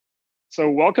So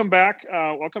welcome back.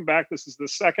 Welcome back. This is the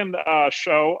second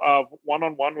show of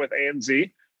One-on-One with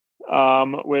A&Z,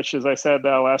 which, as I said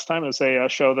last time, is a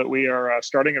show that we are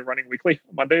starting and running weekly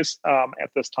Mondays at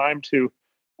this time to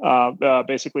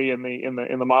basically in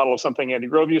the model of something Andy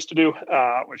Grove used to do,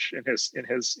 which in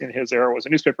his era was a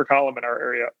newspaper column in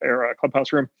our era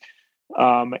Clubhouse room.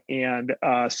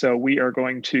 So we are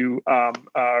going to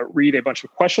read a bunch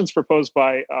of questions proposed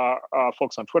by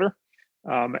folks on Twitter.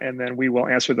 And then we will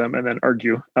answer them and then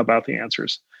argue about the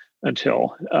answers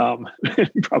until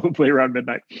probably around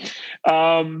midnight.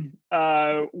 I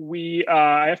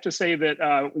have to say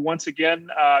that once again,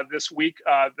 this week,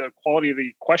 the quality of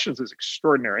the questions is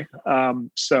extraordinary.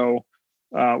 So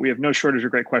we have no shortage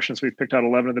of great questions. We've picked out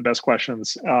 11 of the best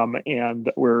questions,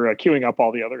 and we're queuing up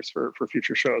all the others for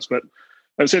future shows. But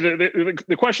I would say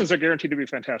the questions are guaranteed to be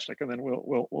fantastic, and then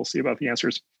we'll see about the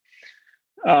answers.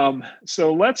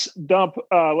 So let's dive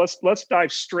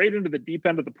straight into the deep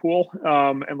end of the pool,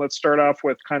 and let's start off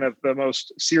with kind of the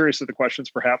most serious of the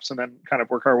questions, perhaps, and then kind of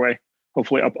work our way,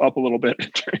 hopefully, up a little bit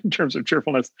in terms of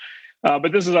cheerfulness.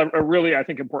 But this is a really, I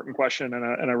think, important question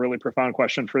and a really profound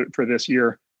question for this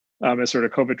year as sort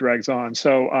of COVID drags on.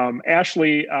 So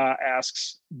Ashley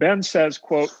asks, Ben says,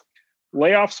 quote,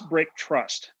 "Layoffs break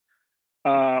trust.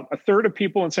 A third of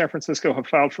people in San Francisco have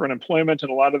filed for unemployment,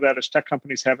 and a lot of that is tech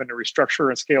companies having to restructure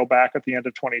and scale back at the end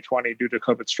of 2020 due to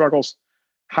COVID struggles.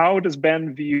 How does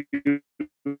Ben view the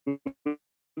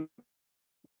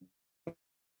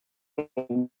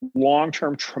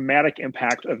long-term traumatic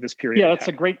impact of this period?" Yeah, that's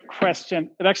a great question.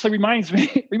 It actually reminds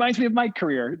me of my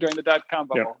career during the dot-com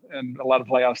bubble, and a lot of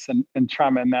layoffs and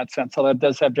trauma in that sense. So that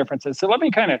does have differences. So let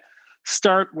me kind of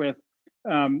start with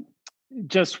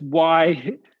just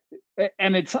why.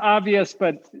 And it's obvious,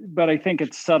 but I think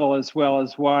it's subtle as well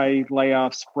as why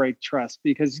layoffs break trust.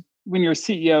 Because when you're a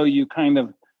CEO, you kind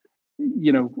of,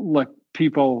 look,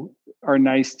 people are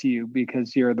nice to you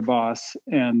because you're the boss,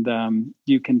 and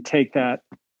you can take that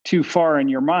too far in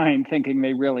your mind, thinking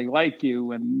they really like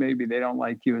you, and maybe they don't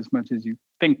like you as much as you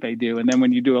think they do. And then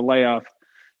when you do a layoff,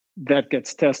 that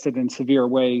gets tested in severe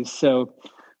ways. So,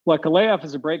 look, a layoff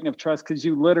is a breaking of trust because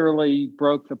you literally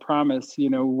broke the promise.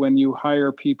 When you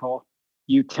hire people,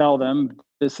 you tell them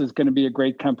this is going to be a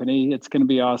great company. It's going to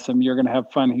be awesome. You're going to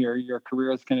have fun here. Your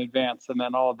career is going to advance. And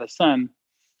then all of a sudden,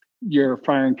 you're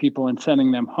firing people and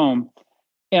sending them home.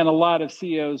 And a lot of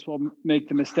CEOs will make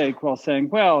the mistake while saying,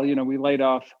 well, we laid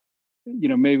off,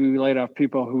 maybe we laid off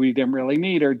people who we didn't really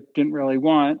need or didn't really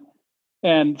want.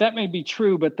 And that may be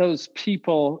true, but those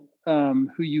people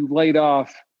who you laid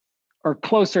off are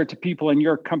closer to people in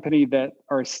your company that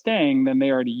are staying than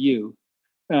they are to you,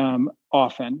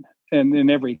 often. And in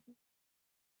every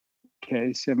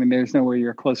case, there's nowhere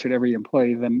you're closer to every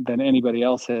employee than anybody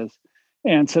else is.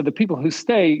 And so the people who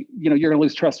stay, you're going to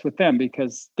lose trust with them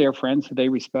because their friends who they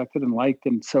respected and liked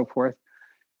and so forth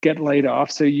get laid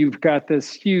off. So you've got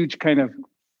this huge kind of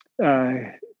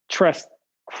trust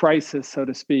crisis, so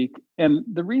to speak. And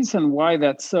the reason why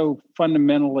that's so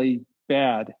fundamentally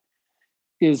bad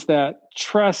is that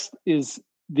trust is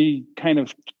the kind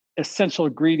of essential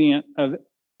ingredient of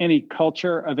any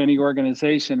culture, of any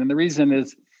organization. And the reason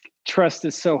is trust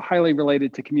is so highly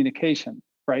related to communication,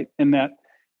 right? And that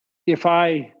if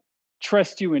I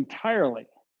trust you entirely,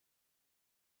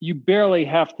 you barely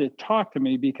have to talk to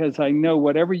me because I know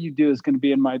whatever you do is going to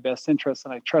be in my best interest,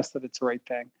 and I trust that it's the right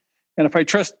thing. And if I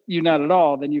trust you not at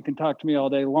all, then you can talk to me all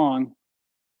day long,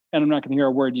 and I'm not going to hear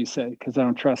a word you say because I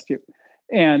don't trust you.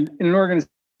 And in an organization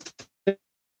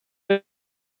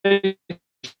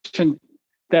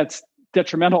that's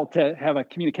detrimental to have a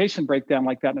communication breakdown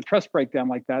like that and a trust breakdown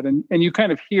like that. And you kind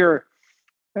of hear,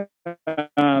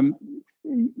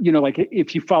 like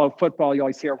if you follow football, you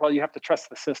always hear, well, you have to trust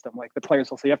the system. Like the players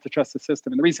will say, you have to trust the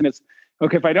system. And the reason is,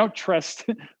 okay, if I don't trust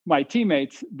my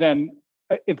teammates, then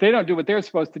if they don't do what they're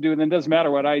supposed to do, then it doesn't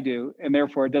matter what I do. And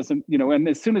therefore it doesn't, and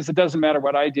as soon as it doesn't matter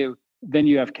what I do, then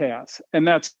you have chaos. And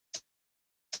that's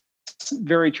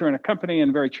very true in a company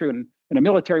and very true in a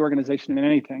military organization and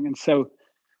anything. And so,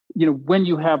 when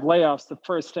you have layoffs, the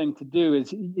first thing to do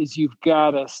is you've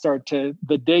got to start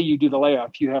the day you do the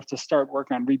layoff, you have to start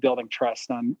working on rebuilding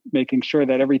trust, on making sure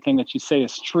that everything that you say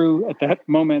is true at that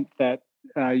moment, that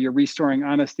you're restoring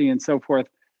honesty and so forth.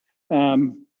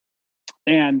 And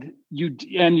you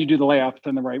do the layoff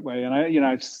in the right way. And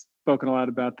I've spoken a lot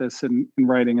about this in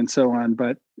writing and so on,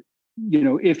 but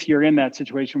if you're in that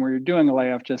situation where you're doing a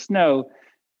layoff, just know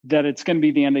that it's going to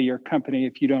be the end of your company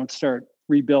if you don't start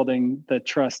rebuilding the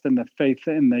trust and the faith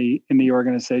in the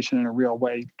organization in a real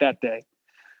way that day.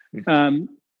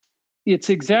 It's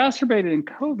exacerbated in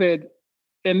COVID,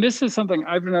 and this is something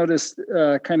I've noticed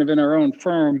kind of in our own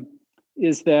firm.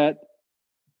 is that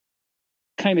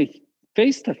kind of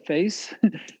face-to-face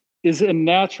is a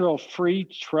natural free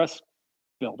trust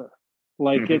builder.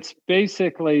 Like it's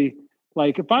basically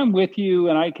like if I'm with you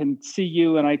and I can see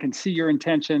you and I can see your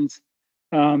intentions,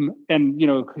 and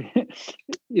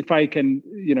if I can,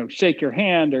 shake your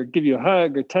hand or give you a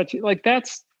hug or touch you, like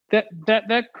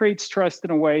that creates trust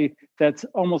in a way that's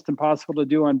almost impossible to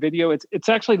do on video. It's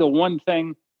actually the one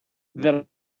thing that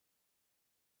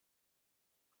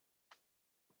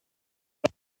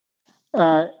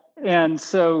and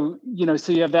so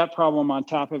so you have that problem on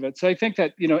top of it. So I think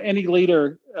that any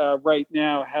leader right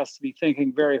now has to be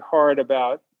thinking very hard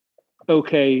about,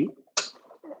 okay,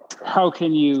 how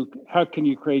can you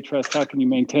create trust? How can you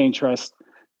maintain trust?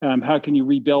 How can you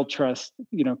rebuild trust?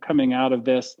 Coming out of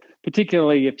this,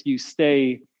 particularly if you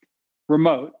stay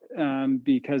remote,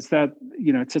 because that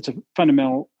it's such a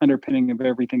fundamental underpinning of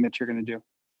everything that you're going to do.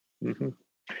 Mm-hmm.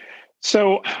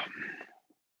 So,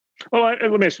 well,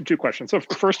 let me ask you two questions. So,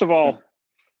 first of all,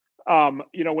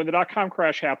 when the dot-com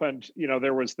crash happened,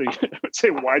 there was the I would say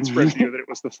widespread view that it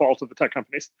was the fault of the tech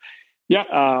companies. Yeah.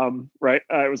 Right.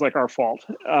 It was like our fault.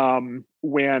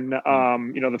 When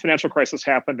the financial crisis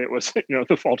happened, it was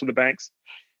the fault of the banks.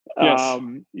 Yes.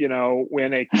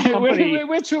 When a company,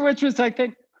 which was, I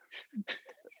think,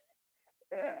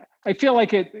 I feel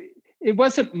like it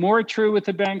wasn't more true with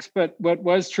the banks, but what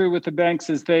was true with the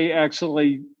banks is they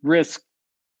actually risked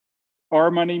our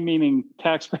money, meaning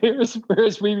taxpayers,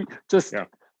 whereas we just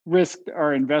risked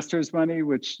our investors' money,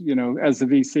 which, as a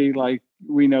VC, like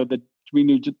we knew the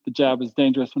jab was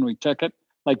dangerous when we took it.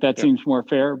 Like that seems more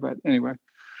fair, but anyway.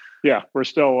 Yeah, we're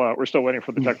still waiting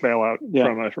for the tech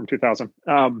bailout from 2000.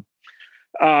 And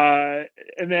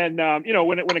then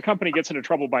when a company gets into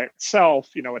trouble by itself,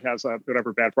 it has a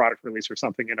whatever bad product release or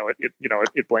something,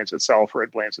 it blames itself or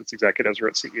it blames its executives or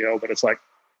its CEO, but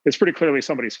it's pretty clearly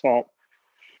somebody's fault.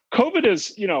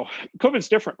 COVID's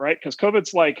different, right? Because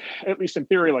COVID's like, at least in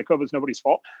theory, like COVID's nobody's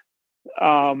fault.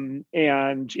 And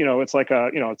it's like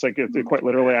it's quite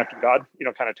literally act of God,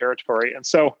 kind of territory. And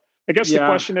so I guess the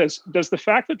question is, does the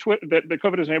fact that the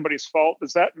COVID is anybody's fault,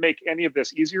 does that make any of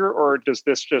this easier, or does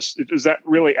that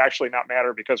really actually not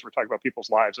matter because we're talking about people's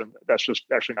lives and that's just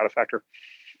actually not a factor?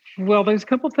 Well, there's a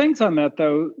couple of things on that,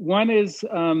 though. One is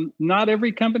not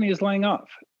every company is laying off.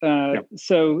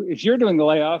 So if you're doing the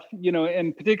layoff,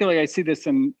 and particularly I see this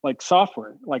in like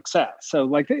software, like SaaS. So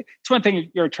like it's one thing if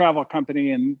you're a travel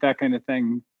company and that kind of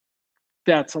thing,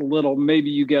 that's maybe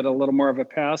you get a little more of a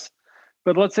pass.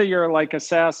 But let's say you're like a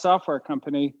SaaS software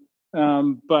company,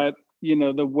 but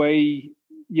the way,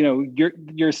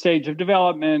 your stage of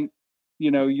development,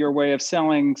 your way of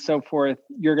selling, so forth,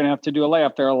 you're going to have to do a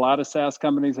layoff. There are a lot of SaaS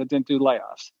companies that didn't do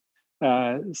layoffs.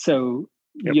 At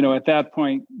that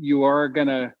point, you are going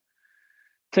to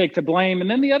take the blame.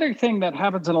 And then the other thing that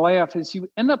happens in a layoff is you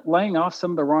end up laying off some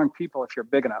of the wrong people if you're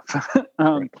big enough.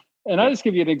 And I'll just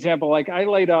give you an example. Like I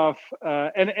laid off,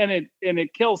 and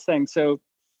it kills things. So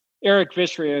Eric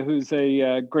Vishria, who's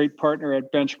a great partner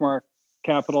at Benchmark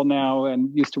Capital now and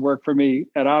used to work for me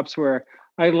at Opsware,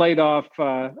 I laid off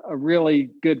a really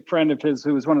good friend of his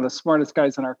who was one of the smartest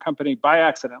guys in our company by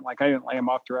accident. Like I didn't lay him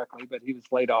off directly, but he was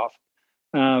laid off.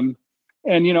 And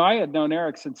I had known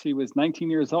Eric since he was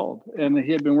 19 years old, and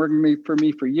he had been working for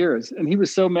me for years. And he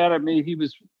was so mad at me, he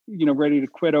was ready to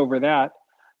quit over that.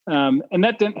 And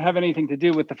that didn't have anything to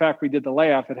do with the fact we did the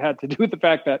layoff. It had to do with the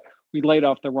fact that we laid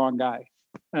off the wrong guy.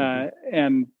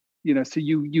 So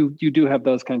you do have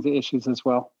those kinds of issues as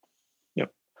well.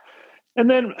 Yep. And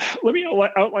then let me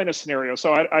outline a scenario.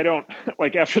 So I don't,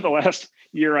 like, after the last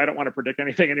year, I don't want to predict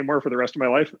anything anymore for the rest of my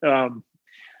life.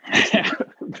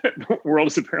 The world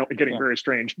is apparently getting very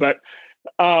strange, but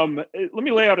let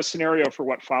me lay out a scenario for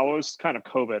what follows kind of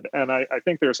COVID. And I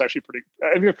think there's actually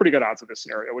pretty good odds of this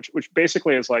scenario, which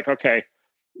basically is like, okay,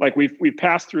 like we've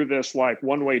passed through this like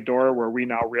one-way door where we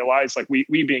now realize, like we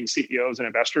being CEOs and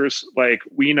investors, like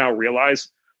we now realize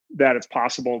that it's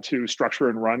possible to structure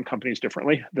and run companies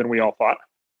differently than we all thought.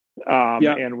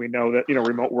 And we know that,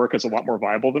 remote work is a lot more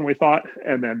viable than we thought.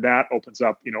 And then that opens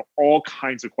up, all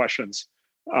kinds of questions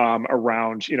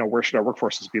around, where should our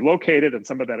workforces be located? And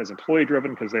some of that is employee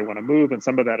driven because they want to move. And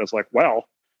some of that is like, well,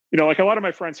 like a lot of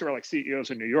my friends who are like CEOs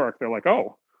in New York, they're like,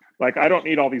 oh, like, I don't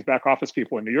need all these back office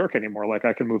people in New York anymore. Like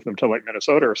I can move them to like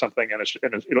Minnesota or something. And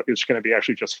it's going to be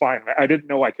actually just fine. I didn't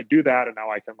know I could do that. And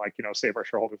now I can save our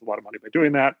shareholders a lot of money by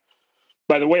doing that.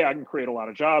 By the way, I can create a lot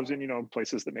of jobs in,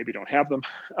 places that maybe don't have them.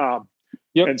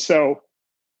 And so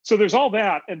there's all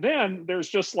that. And then there's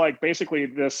just like basically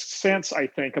this sense, I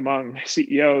think, among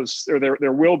CEOs, or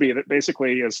there will be, that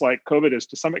basically is like COVID is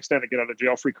to some extent a get out of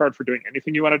jail free card for doing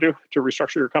anything you want to do to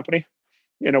restructure your company.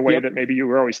 in a way that maybe you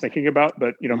were always thinking about,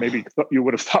 but maybe you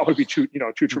would have thought would be too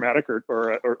traumatic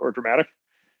or dramatic.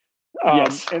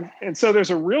 Yes. And so there's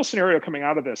a real scenario coming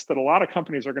out of this that a lot of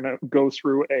companies are going to go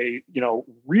through a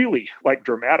really like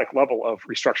dramatic level of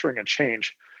restructuring and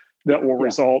change that will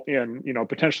result in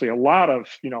potentially a lot of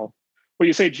well,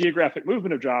 you say geographic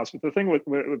movement of jobs, but the thing with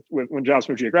when jobs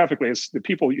move geographically is the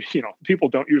people people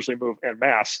don't usually move en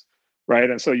masse, right?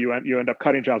 And so you end up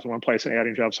cutting jobs in one place and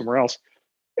adding jobs somewhere else.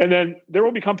 And then there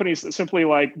will be companies that simply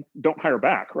like don't hire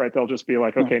back, right? They'll just be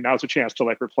like, okay, now's a chance to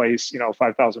like replace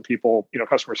 5,000 people,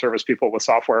 customer service people with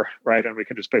software, right? And we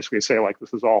can just basically say like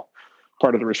this is all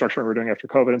part of the restructuring we're doing after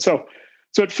COVID. And so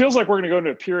it feels like we're going to go into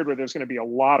a period where there's going to be a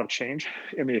lot of change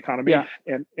in the economy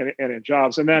and in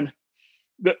jobs. And then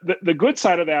the good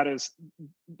side of that is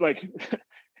like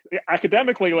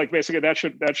academically, like basically that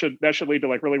should lead to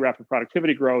like really rapid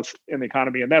productivity growth in the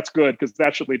economy, and that's good because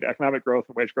that should lead to economic growth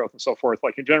and wage growth and so forth.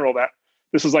 Like in general, that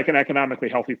this is like an economically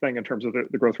healthy thing in terms of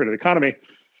the growth rate of the economy.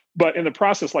 But in the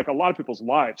process, like a lot of people's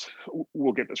lives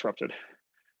will get disrupted.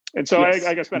 And so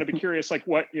I guess Ben, I'd be curious, like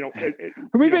what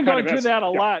we've been going through that a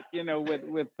lot,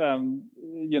 with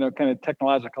kind of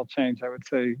technological change. I would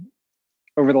say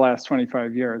over the last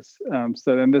 25 years.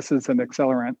 So then this is an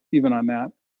accelerant even on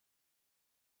that.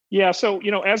 Yeah. So,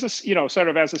 as a, sort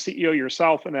of as a CEO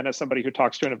yourself, and then as somebody who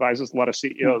talks to and advises a lot of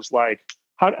CEOs, like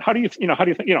how do you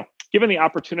think, given the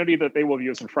opportunity that they will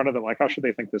use in front of them, like how should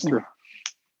they think this through?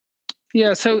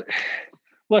 Yeah. So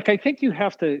look, I think you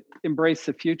have to embrace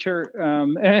the future.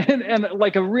 And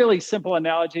like a really simple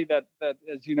analogy that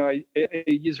as I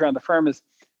use around the firm is,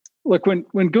 look,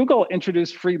 when Google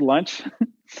introduced free lunch,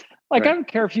 like, I don't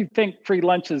care if you think free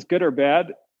lunch is good or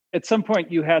bad. At some point,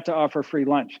 you had to offer free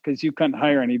lunch because you couldn't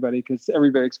hire anybody because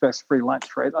everybody expects free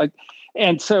lunch, right? Like,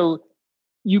 and so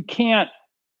you can't,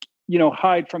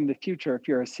 hide from the future if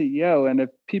you're a CEO. And if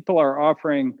people are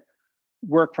offering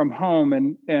work from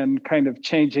home and kind of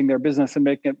changing their business and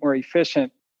making it more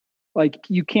efficient, like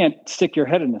you can't stick your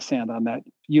head in the sand on that.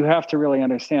 You have to really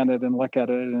understand it and look at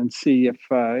it and see if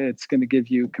it's going to give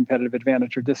you competitive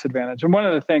advantage or disadvantage. And one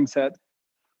of the things that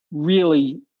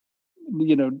really,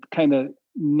 kind of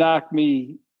knocked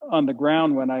me on the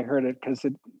ground when I heard it, because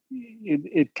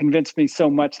it convinced me so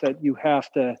much that you have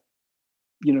to,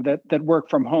 that work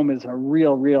from home is a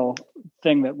real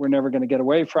thing that we're never going to get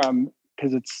away from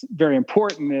because it's very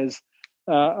important. Is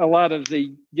a lot of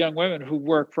the young women who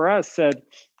work for us said,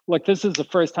 look, this is the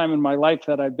first time in my life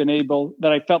that I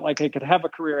felt like I could have a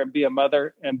career and be a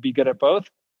mother and be good at both.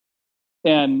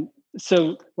 And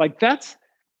so like that's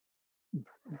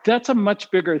a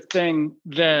much bigger thing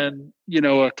than,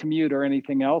 a commute or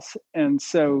anything else. And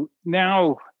so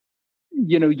now,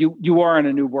 you are in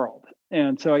a new world.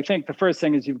 And so I think the first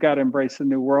thing is you've got to embrace the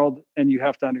new world and you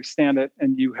have to understand it.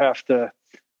 And you have to,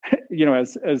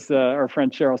 as our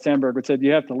friend Sheryl Sandberg would say,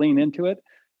 you have to lean into it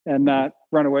and not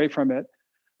run away from it.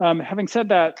 Having said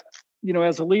that,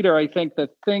 as a leader, I think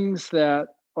that things that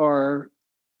are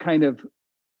kind of,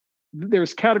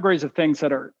 there's categories of things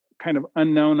that are kind of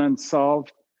unknown,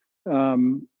 unsolved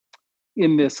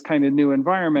in this kind of new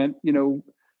environment,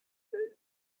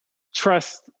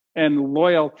 trust and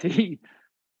loyalty,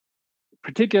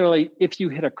 particularly if you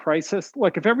hit a crisis.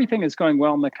 Like if everything is going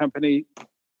well in the company,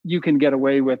 you can get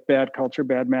away with bad culture,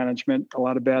 bad management, a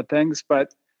lot of bad things.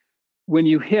 But when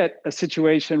you hit a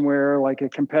situation where like a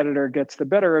competitor gets the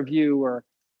better of you or,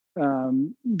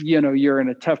 you're in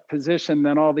a tough position,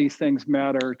 then all these things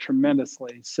matter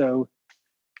tremendously. So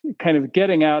kind of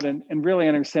getting out and really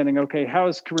understanding, okay, how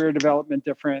is career development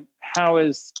different? How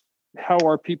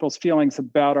are people's feelings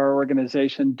about our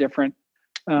organization different?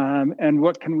 And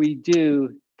what can we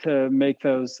do to make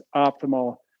those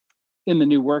optimal in the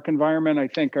new work environment, I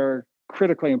think are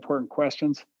critically important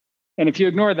questions. And if you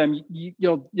ignore them,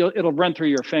 it'll run through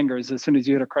your fingers as soon as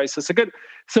you hit a crisis.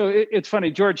 It's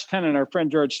funny, George Tenet, our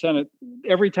friend George Tenet,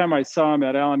 every time I saw him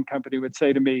at Allen Company would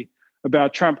say to me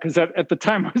about Trump, because at the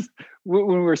time when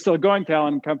we were still going to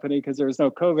Allen Company because there was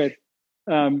no COVID,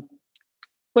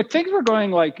 things were going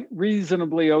like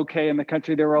reasonably okay in the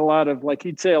country. There were a lot of, like,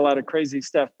 he'd say a lot of crazy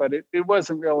stuff, but it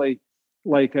wasn't really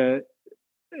like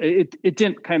it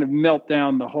didn't kind of melt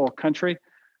down the whole country.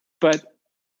 But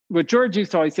what George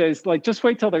used to always say is like, just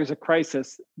wait till there's a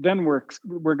crisis, then we're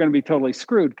going to be totally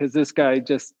screwed because this guy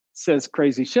just says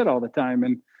crazy shit all the time.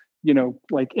 And,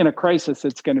 like in a crisis,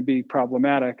 it's going to be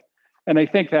problematic. And I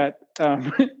think that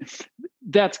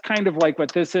that's kind of like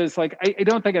what this is. Like, I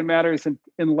don't think it matters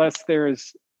unless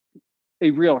there's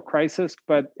a real crisis,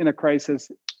 but in a crisis,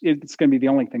 it's going to be the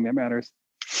only thing that matters.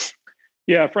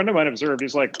 Yeah, a friend of mine observed,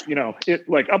 he's like, it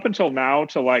like up until now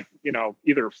to like,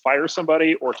 either fire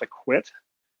somebody or to quit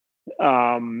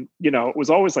it was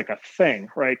always like a thing,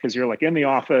 right? Because you're like in the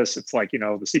office, it's like,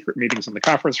 the secret meetings in the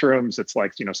conference rooms. It's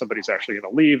like, somebody's actually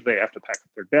going to leave. They have to pack up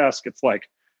their desk. It's like,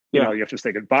 you have to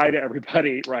say goodbye to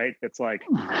everybody, right? It's like,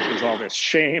 there's all this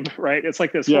shame, right? It's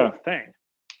like this whole thing.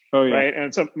 Oh, yeah. Right.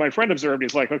 And so my friend observed,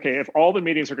 he's like, okay, if all the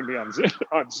meetings are going to be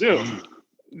on Zoom,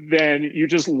 then you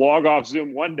just log off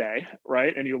Zoom one day,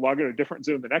 right? And you log in a different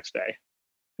Zoom the next day.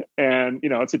 And,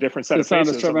 it's a different set of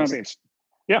faces on the same.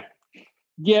 Yeah.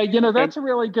 Yeah, that's a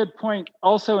really good point.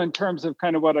 Also, in terms of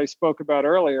kind of what I spoke about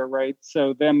earlier, right?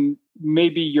 So then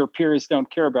maybe your peers don't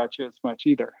care about you as much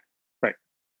either.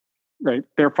 Right.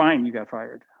 They're fine. You got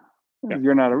fired. Yeah.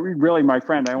 You're not really my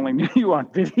friend. I only knew you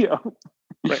on video.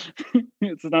 Right.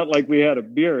 It's not like we had a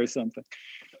beer or something.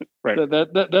 Right.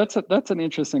 That's an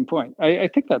interesting point. I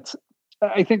think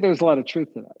there's a lot of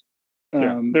truth to that.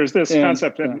 There's this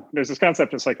concept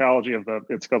in psychology of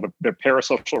it's called the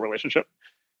parasocial relationship.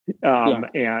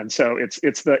 And so it's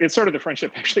sort of the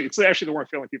friendship. Actually, it's actually the warm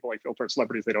feeling people like feel towards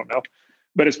celebrities they don't know,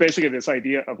 but it's basically this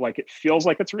idea of like, it feels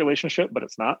like it's a relationship, but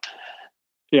it's not.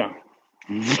 Yeah.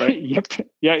 Right. Yep.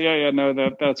 Yeah. No,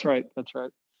 that's right. That's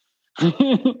right.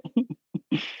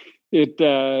 It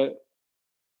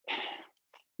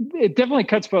definitely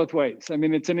cuts both ways. I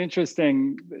mean, it's a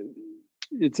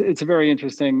very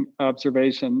interesting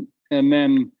observation. And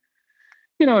then,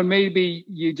 and maybe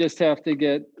you just have to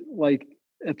get like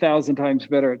 1,000 times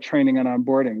better at training and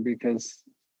onboarding, because,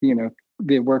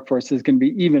 the workforce is going to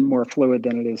be even more fluid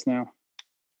than it is now.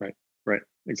 Right.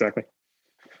 Exactly.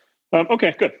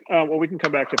 Okay, good. Well, we can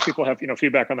come back if people have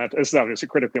feedback on that. This is obviously a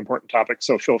critically important topic,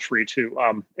 so feel free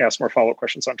to ask more follow-up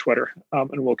questions on Twitter,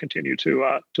 and we'll continue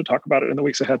to talk about it in the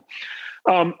weeks ahead.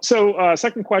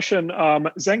 Second question,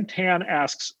 Zeng Tan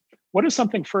asks, what is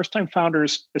something first-time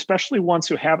founders, especially ones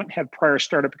who haven't had prior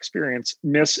startup experience,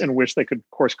 miss and wish they could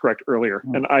course correct earlier?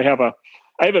 And I have a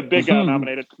big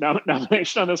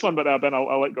nomination on this one, but Ben,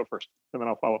 I'll let you go first, and then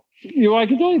I'll follow. I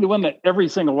can tell you the one that every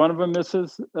single one of them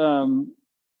misses.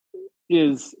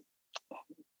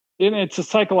 It's a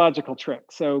psychological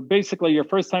trick. So basically, you're a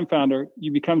first-time founder,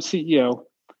 you become CEO.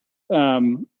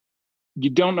 You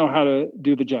don't know how to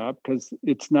do the job because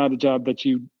it's not a job that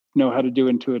you know how to do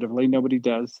intuitively. Nobody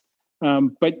does.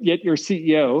 But yet you're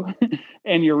CEO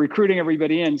and you're recruiting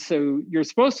everybody in. So you're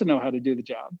supposed to know how to do the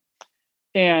job.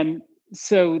 And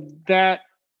so that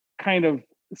kind of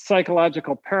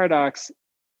psychological paradox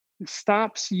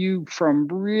stops you from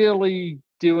really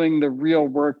doing the real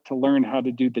work to learn how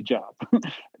to do the job.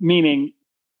 Meaning,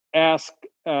 ask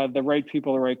the right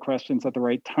people the right questions at the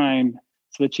right time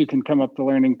so that you can come up the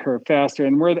learning curve faster.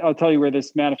 And I'll tell you where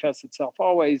this manifests itself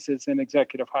always is in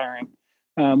executive hiring.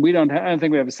 I don't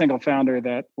think we have a single founder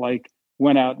that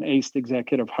went out and aced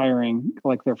executive hiring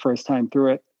their first time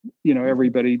through it.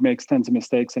 Everybody makes tons of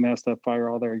mistakes and has to fire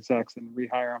all their execs and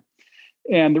rehire them.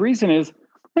 And the reason is,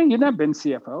 you've not been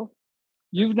CFO.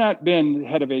 You've not been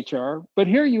head of HR, but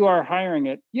here you are hiring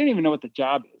it. You don't even know what the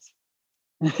job is.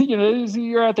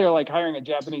 You're out there hiring a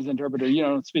Japanese interpreter. You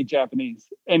don't speak Japanese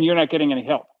and you're not getting any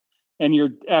help. And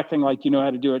you're acting like you know how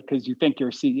to do it because you think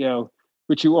you're CEO,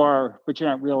 which you are, but you're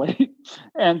not really.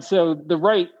 And so the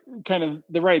right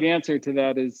answer to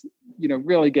that is,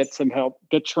 really get some help,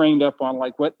 get trained up on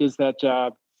what is that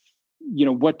job?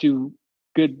 What's the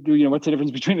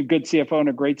difference between a good CFO and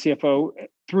a great CFO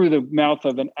through the mouth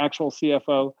of an actual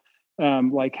CFO?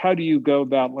 How do you go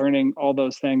about learning all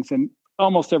those things? And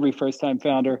almost every first-time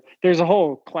founder, there's a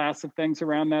whole class of things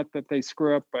around that they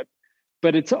screw up, but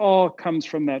it's all comes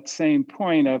from that same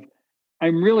point of,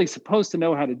 I'm really supposed to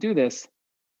know how to do this,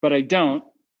 but I don't.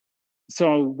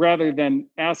 So rather than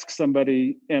ask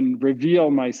somebody and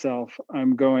reveal myself,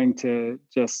 I'm going to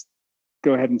just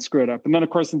go ahead and screw it up. And then, of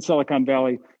course, in Silicon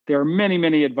Valley, there are many,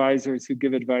 many advisors who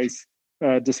give advice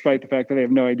despite the fact that they have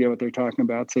no idea what they're talking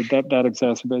about. So that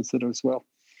exacerbates it as well.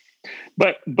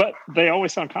 But they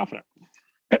always sound confident.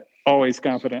 Always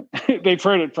confident. They've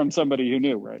heard it from somebody who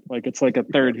knew, right? It's like a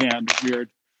third-hand weird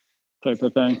type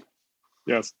of thing.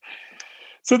 Yes.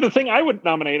 So the thing I would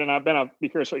nominate, and I'll be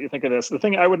curious what you think of this. The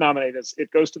thing I would nominate is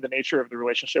it goes to the nature of the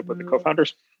relationship with the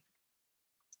co-founders.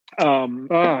 Yeah.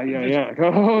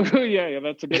 Oh, yeah,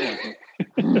 that's a good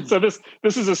one. So this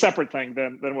is a separate thing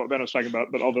than what Ben was talking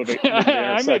about, but although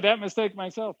I made that mistake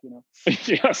myself,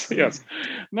 Yes.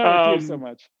 No, thank you so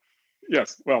much.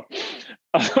 Yes, well,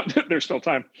 there's still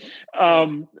time.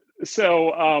 And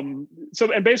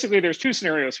basically there's two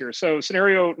scenarios here. So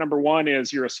scenario number one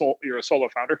is you're a solo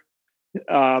founder.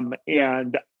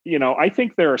 And I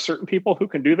think there are certain people who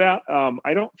can do that.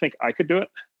 I don't think I could do it.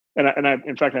 And I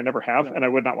in fact, I never have, and I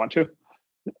would not want to.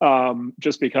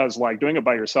 just because like doing it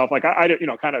by yourself, like I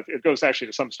kind of, it goes actually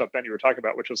to some stuff Ben you were talking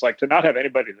about, which was like to not have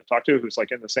anybody to talk to who's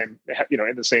like in the same,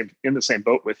 in the same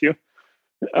boat with you,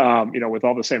 with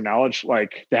all the same knowledge,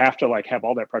 like to have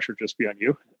all that pressure just be on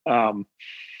you.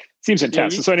 Seems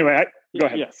intense. So anyway, go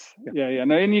ahead. Yes. Yeah.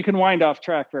 No, and you can wind off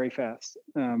track very fast.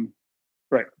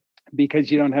 Right. Because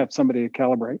you don't have somebody to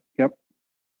calibrate. Yep.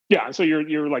 Yeah. So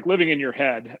you're like living in your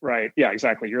head, right? Yeah,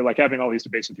 exactly. You're like having all these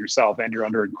debates with yourself and you're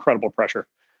under incredible pressure.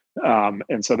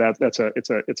 And so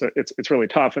it's really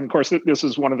tough. And of course, this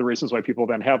is one of the reasons why people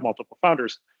then have multiple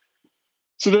founders.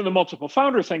 So then the multiple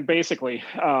founder thing, basically,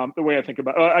 the way I think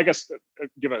about, I guess,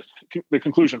 give the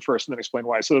conclusion first and then explain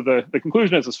why. So the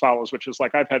conclusion is as follows, which is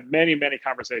like, I've had many, many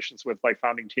conversations with like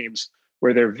founding teams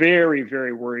where they're very,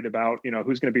 very worried about,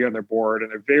 who's going to be on their board.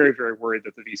 And they're very, very worried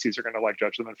that the VCs are going to like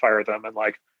judge them and fire them. And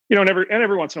like, and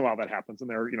every once in a while that happens. And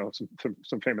there are,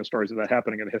 some famous stories of that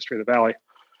happening in the history of the Valley.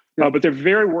 But they're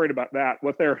very worried about that.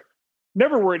 What they're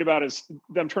never worried about is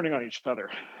them turning on each other,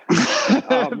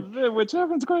 which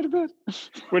happens quite a bit.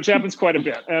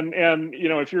 And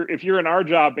if you're in our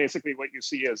job, basically what you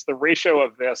see is the ratio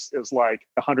of this is like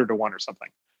 100 to 1 or something,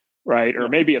 right? Or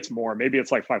maybe it's more. Maybe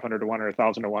it's like 500 to 1 or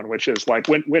 1,000 to 1, which is like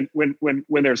when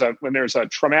there's a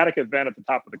traumatic event at the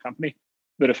top of the company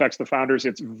that affects the founders,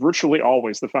 it's virtually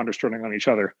always the founders turning on each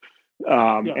other,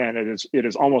 and it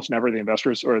is almost never the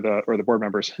investors or the board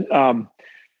members.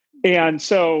 And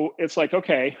so it's like,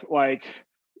 okay, like,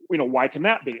 why can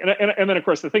that be? And then of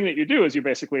course, the thing that you do is you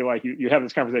basically like, you have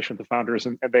this conversation with the founders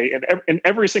and they, in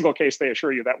every single case, they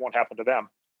assure you that won't happen to them.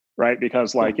 Right.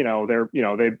 Because like, they've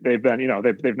been,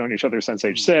 they've known each other since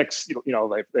age 6,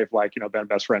 they've like, been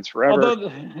best friends forever.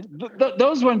 Although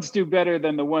those ones do better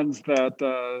than the ones that,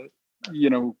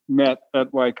 met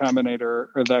at Y Combinator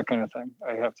or that kind of thing,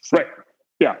 I have to say. Right.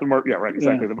 Yeah, right,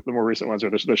 exactly. Yeah. The more recent ones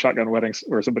are the shotgun weddings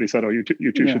where somebody said, "Oh, you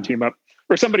two should team up,"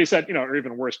 or somebody said, or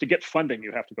even worse, to get funding,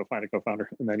 you have to go find a co-founder,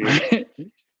 and then you,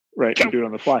 right, you do it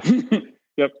on the fly.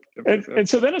 Yep. And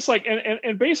so then it's like,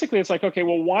 and basically it's like, okay,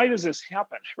 well, why does this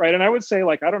happen, right? And I would say,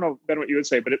 like, I don't know, Ben, what you would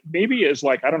say, but it maybe is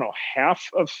like, I don't know, half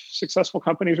of successful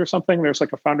companies or something. There's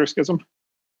like a founder schism,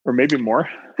 or maybe more.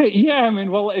 Yeah, I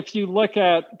mean, well, if you look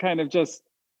at kind of just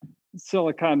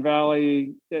Silicon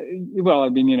Valley,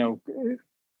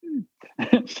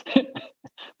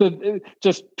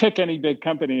 just pick any big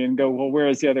company and go, well, where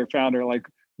is the other founder? Like,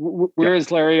 where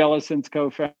is Larry Ellison's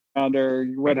co-founder?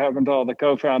 What happened to all the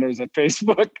co-founders at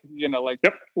Facebook?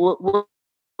 We're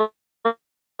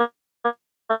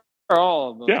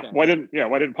all of those guys. Why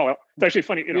didn't Paul? It's actually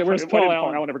funny. Where's Paul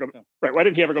Allen ever go? Right. Why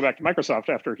didn't he ever go back to Microsoft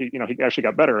after he actually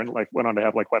got better and like went on to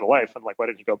have like quite a life? And like, why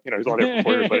didn't he go? He's only there for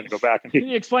 4 years. Why didn't he go back? And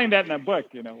he explained that in that book.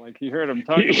 Like he heard him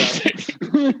talk about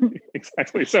it.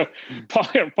 Exactly. So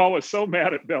Paul was so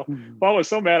mad at Bill. Paul was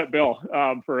so mad at Bill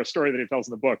for a story that he tells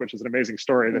in the book, which is an amazing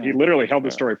story, that he literally held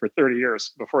the story for 30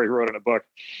 years before he wrote it in a book,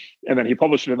 and then he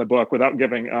published it in the book without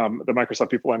giving the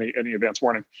Microsoft people any advance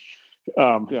warning.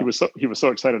 He was so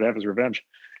excited to have his revenge.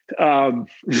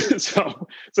 So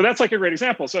that's like a great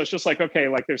example. So it's just like, okay,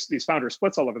 like there's these founder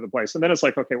splits all over the place, and then it's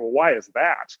like, okay, well, why is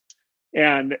that?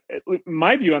 And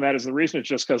my view on that is the reason is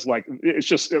just because like it's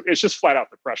just flat out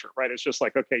the pressure, right? It's just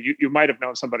like, okay, you might have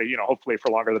known somebody, hopefully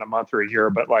for longer than a month or a year,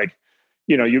 but like,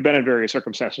 you've been in various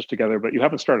circumstances together, but you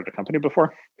haven't started a company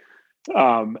before.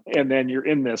 And then you're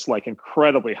in this like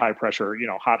incredibly high pressure,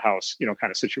 hothouse,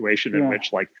 kind of situation in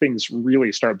which like things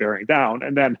really start bearing down.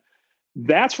 And then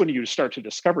that's when you start to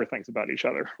discover things about each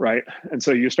other, right? And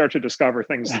so you start to discover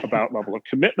things about level of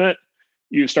commitment.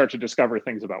 You start to discover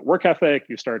things about work ethic.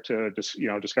 You start to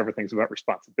discover things about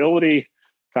responsibility,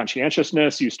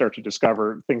 conscientiousness. You start to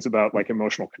discover things about like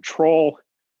emotional control.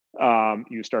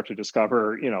 You start to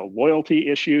discover, loyalty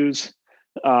issues.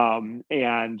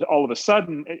 And all of a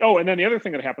sudden, and then the other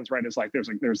thing that happens, right, is like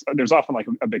there's often like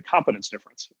a big competence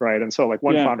difference, right? And so like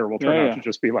one founder will turn out to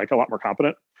just be like a lot more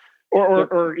competent,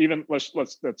 or even let's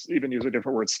even use a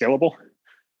different word, scalable.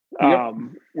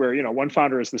 Where one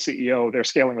founder is the CEO, they're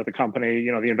scaling with the company.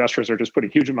 The investors are just putting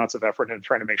huge amounts of effort into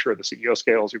trying to make sure the CEO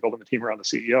scales. You're building a team around the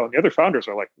CEO, and the other founders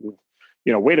are like,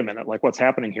 wait a minute, like what's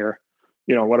happening here?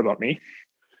 What about me?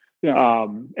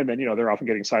 And then they're often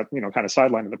getting kind of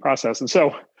sidelined in the process, and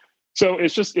so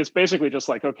it's basically just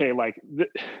like, okay, like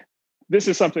this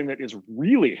is something that is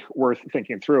really worth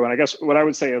thinking through. And I guess what I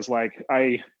would say is like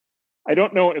I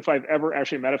don't know if I've ever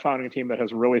actually met a founding team that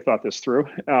has really thought this through.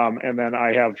 And then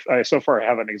I so far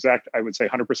have an exact, I would say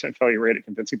 100% failure rate at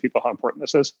convincing people how important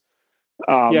this is.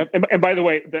 And by the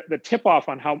way, the tip off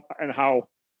on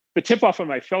the tip off on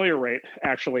my failure rate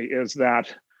actually is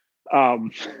that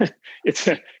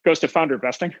it goes to founder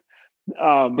vesting.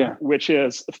 which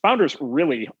is founders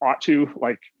really ought to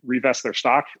like revest their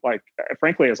stock, like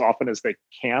frankly, as often as they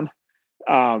can.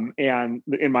 And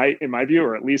in my view,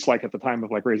 or at least like at the time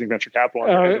of like raising venture capital,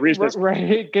 and the reason is,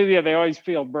 right, because they always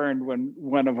feel burned when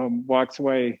one of them walks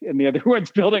away and the other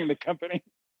one's building the company.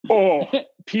 Oh,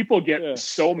 people get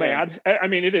so mad. I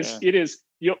mean, it is.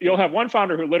 You'll have one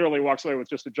founder who literally walks away with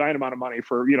just a giant amount of money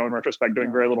for, in retrospect,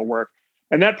 doing very little work.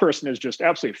 And that person is just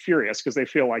absolutely furious because they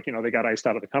feel like, they got iced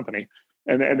out of the company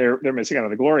and they're missing out on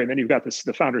the glory. And then you've got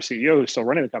the founder CEO who's still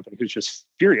running the company, who's just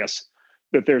furious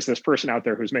that there's this person out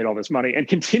there who's made all this money and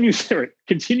continues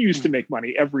to make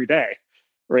money every day,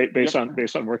 right? Based on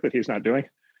work that he's not doing.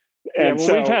 And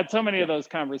we've had so many of those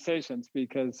conversations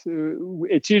because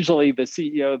it's usually the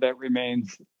CEO that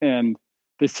remains, and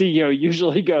the CEO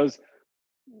usually goes,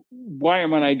 why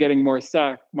am I getting more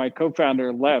stock? My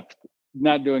co-founder left,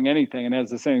 not doing anything, and has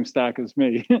the same stock as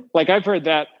me. Like I've heard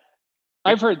that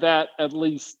at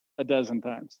least a dozen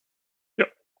times.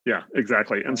 Yeah,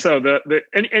 exactly. And so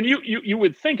and you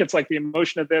would think it's like the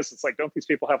emotion of this. It's like, don't these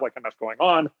people have like enough going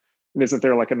on? And isn't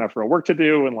there like enough real work to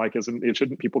do? And like,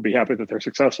 shouldn't people be happy that they're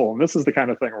successful? And this is the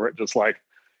kind of thing where it just like,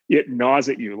 it gnaws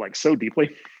at you like so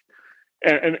deeply.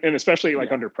 And especially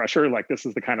like under pressure, like this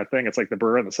is the kind of thing, it's like the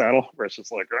burr in the saddle where it's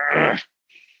just like, argh.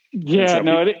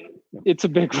 It's a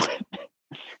big one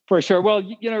for sure. Well,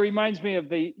 it reminds me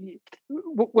of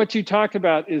what you talked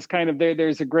about is kind of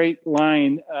there's a great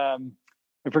line.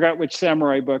 I forgot which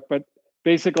samurai book, but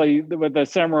basically what the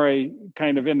samurai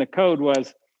kind of in the code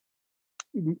was,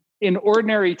 in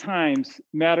ordinary times,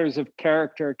 matters of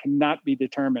character cannot be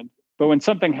determined. But when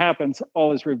something happens,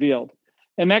 all is revealed.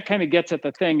 And that kind of gets at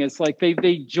the thing. It's like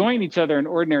they join each other in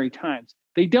ordinary times.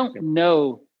 They don't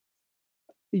know,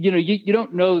 you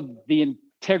don't know the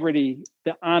integrity,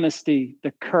 the honesty,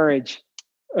 the courage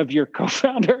of your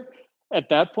co-founder at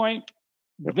that point.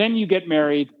 Yep. Then you get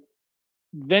married.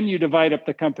 Then you divide up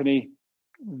the company.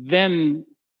 Then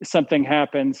something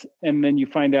happens, and then you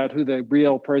find out who the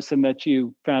real person that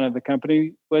you founded the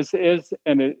company is,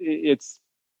 and it's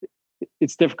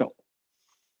difficult.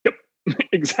 Yep,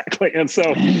 exactly. And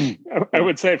so I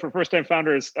would say for first-time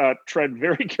founders, tread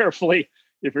very carefully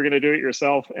if you're going to do it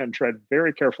yourself, and tread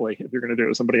very carefully if you're going to do it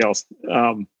with somebody else.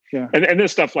 And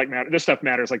this stuff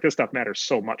matters. Like this stuff matters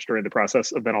so much during the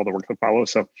process of then all the work that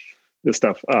follows. So this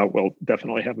stuff will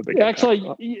definitely have a big impact. Actually,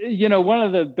 one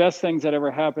of the best things that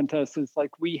ever happened to us is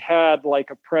like we had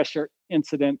like a pressure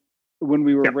incident when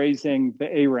we were raising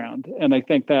the A round. And I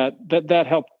think that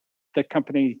helped the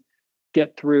company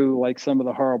get through like some of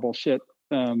the horrible shit,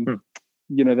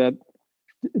 that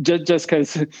just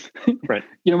because, right.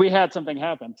 We had something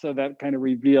happen. So that kind of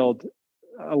revealed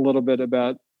a little bit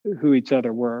about who each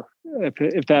other were.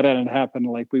 If that hadn't happened,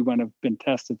 like we wouldn't have been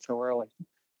tested so early.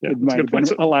 Yeah, it might have been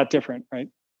a lot different, right?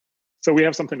 So we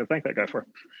have something to thank that guy for.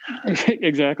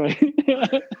 Exactly.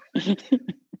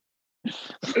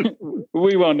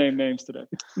 We won't name names today.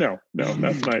 No,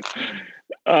 that's right.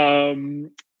 All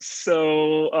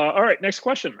right, next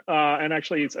question. And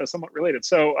actually, it's somewhat related.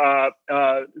 So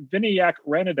Vinayak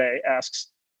Ranade asks,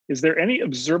 is there any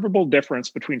observable difference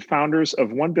between founders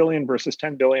of 1 billion versus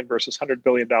 10 billion versus $100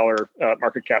 billion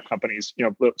market cap companies?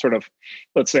 Sort of,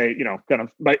 let's say, kind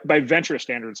of by venture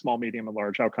standards, small, medium, and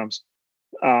large outcomes,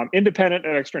 independent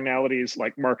and externalities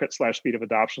like market / speed of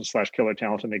adoption / killer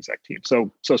talent in the exec team.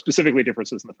 So specifically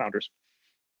differences in the founders.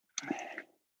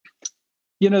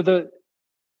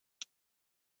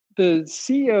 The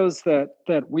CEOs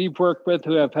that we've worked with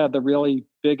who have had the really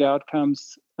big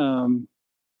outcomes,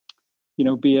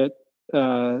 be it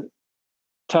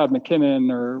Todd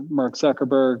McKinnon or Mark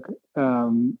Zuckerberg,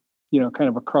 kind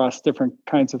of across different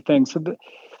kinds of things. So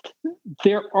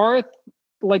there are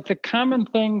like the common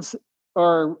things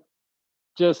are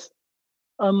just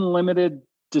unlimited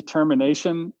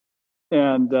determination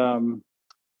and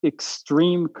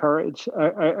extreme courage.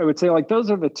 I would say like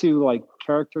those are the two like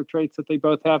character traits that they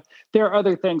both have. There are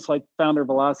other things like founder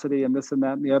velocity and this and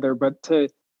that and the other, but to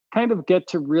kind of get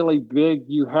to really big,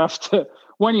 you have to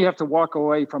walk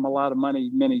away from a lot of money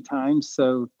many times.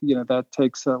 So, that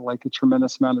takes like a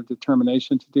tremendous amount of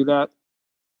determination to do that.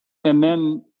 And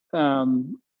then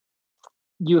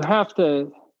you have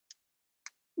to,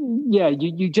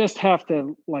 you just have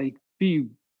to like be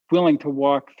willing to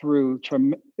walk through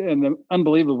an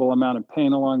unbelievable amount of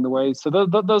pain along the way. So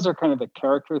those are kind of the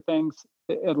character things,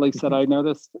 at least that I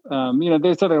noticed.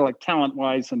 There's other like talent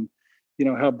wise and,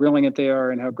 how brilliant they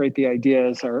are and how great the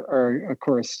ideas are of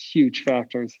course, huge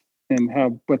factors in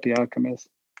what the outcome is.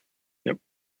 Yep.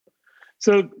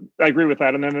 So I agree with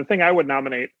that. And then the thing I would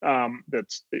nominate,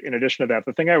 that's in addition to that,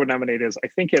 the thing I would nominate is I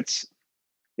think it's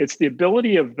it's the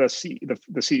ability of the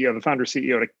CEO, the founder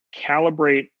CEO, to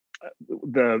calibrate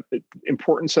the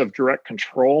importance of direct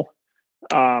control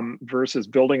versus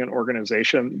building an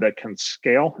organization that can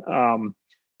scale.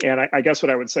 And I guess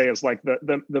what I would say is like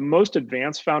the most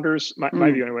advanced founders,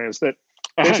 my view anyway, is that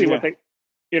basically what they,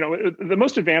 the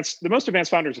most advanced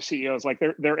founders of CEOs, like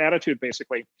their attitude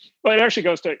basically, well, it actually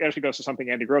goes to something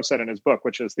Andy Grove said in his book,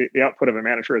 which is the output of a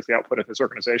manager is the output of his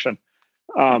organization.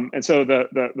 And so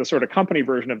the sort of company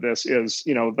version of this is,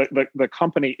 the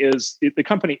company is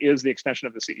the extension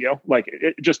of the CEO. Like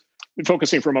it just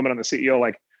focusing for a moment on the CEO,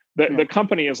 like the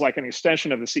company is like an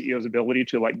extension of the CEO's ability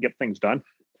to like get things done.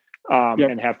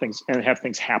 And have things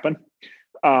happen.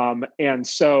 And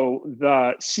so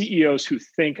the CEOs who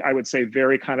think, I would say,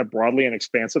 very kind of broadly and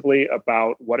expansively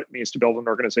about what it means to build an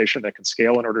organization that can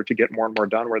scale in order to get more and more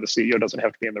done, where the CEO doesn't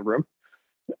have to be in the room,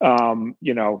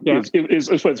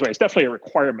 it's definitely a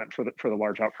requirement for the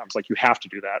large outcomes. Like you have to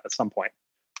do that at some point.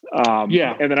 And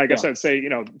then I guess I'd say,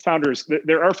 founders,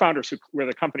 there are founders where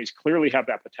the companies clearly have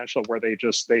that potential, where they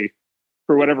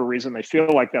for whatever reason, they feel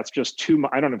like that's just too much.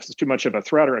 I don't know if it's too much of a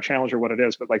threat or a challenge or what it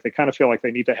is, but like they kind of feel like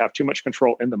they need to have too much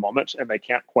control in the moment, and they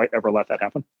can't quite ever let that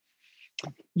happen.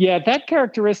 Yeah, that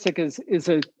characteristic is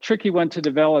a tricky one to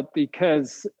develop,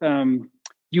 because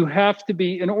you have to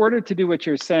be, in order to do what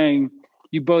you're saying,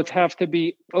 you both have to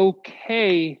be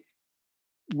okay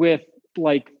with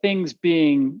like things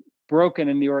being broken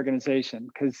in the organization,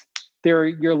 because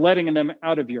you're letting them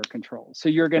out of your control. So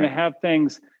you're going to have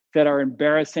things that are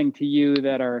embarrassing to you,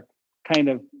 that are kind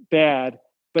of bad.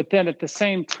 But then at the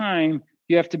same time,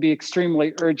 you have to be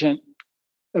extremely urgent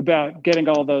about getting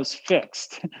all those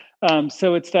fixed.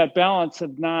 So it's that balance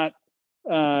of not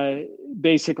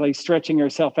basically stretching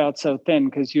yourself out so thin,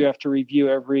 because you have to review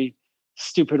every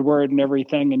stupid word and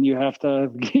everything, and you have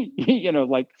to,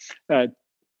 to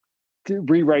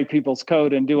rewrite people's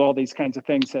code and do all these kinds of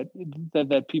things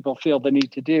that people feel the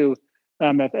need to do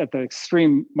at the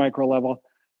extreme micro level.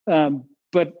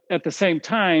 But at the same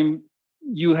time,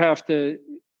 you have to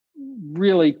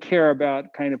really care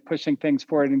about kind of pushing things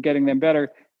forward and getting them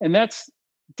better. And that's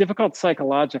difficult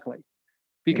psychologically,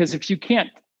 because if you can't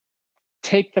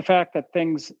take the fact that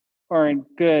things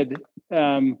aren't good,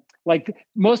 like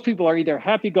most people are either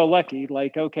happy-go-lucky,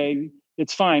 like, okay,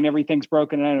 it's fine, everything's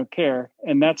broken and I don't care,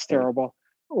 and that's terrible,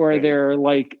 or they're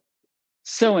like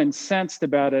so incensed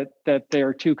about it that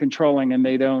they're too controlling and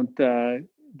they don't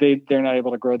they're not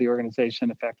able to grow the organization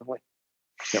effectively.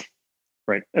 Yep.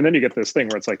 Right. And then you get this thing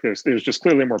where it's like there's just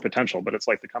clearly more potential, but it's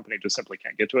like the company just simply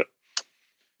can't get to it.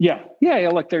 Yeah.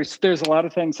 Look, there's a lot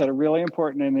of things that are really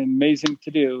important and amazing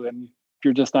to do, and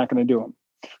you're just not going to do them.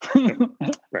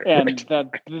 And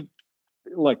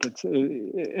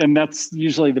that's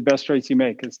usually the best choice you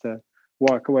make, is to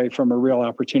walk away from a real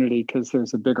opportunity because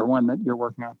there's a bigger one that you're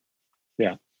working on.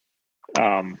 Yeah.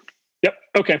 Yep.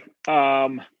 Okay.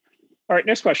 All right,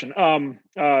 next question.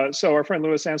 So our friend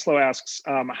Louis Anslow asks,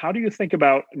 how do you think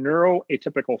about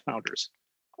neuroatypical founders?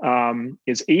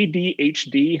 Is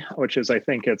ADHD, which is, I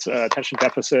think it's attention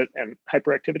deficit and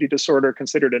hyperactivity disorder,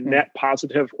 considered a net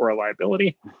positive or a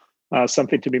liability,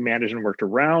 something to be managed and worked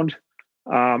around,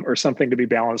 or something to be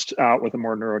balanced out with a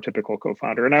more neurotypical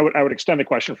co-founder? And I would extend the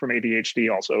question from ADHD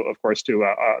also, of course, to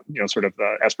sort of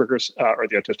the Asperger's or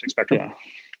the autistic spectrum.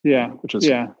 Which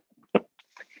is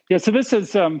So this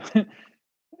is,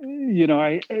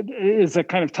 it is a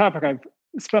kind of topic I've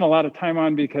spent a lot of time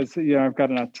on, because, I've got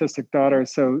an autistic daughter.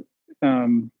 So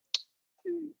the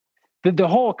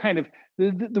whole kind of,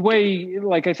 the way,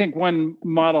 like, I think one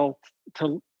model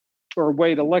or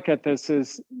way to look at this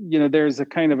is, there's a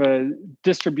kind of a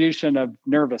distribution of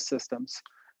nervous systems.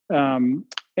 And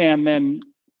then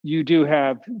you do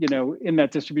have, in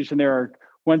that distribution, there are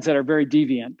ones that are very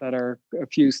deviant, that are a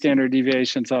few standard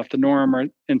deviations off the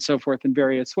norm, and so forth in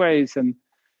various ways. And,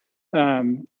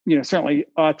 certainly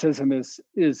autism is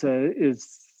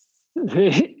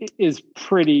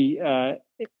pretty,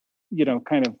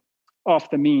 kind of off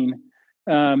the mean.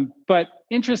 But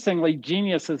interestingly,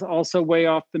 genius is also way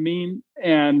off the mean.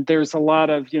 And there's a lot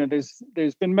of,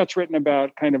 there's been much written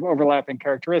about kind of overlapping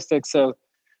characteristics. So,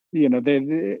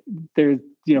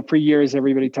 for years,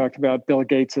 everybody talked about Bill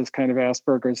Gates's kind of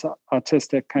Asperger's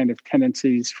autistic kind of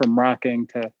tendencies, from rocking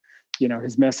to,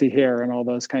 his messy hair and all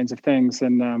those kinds of things.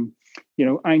 And,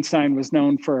 Einstein was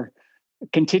known for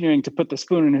continuing to put the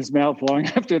spoon in his mouth long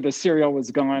after the cereal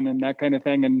was gone and that kind of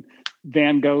thing. And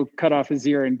Van Gogh cut off his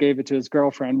ear and gave it to his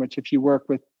girlfriend, which, if you work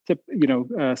with,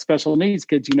 special needs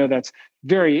kids, that's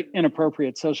very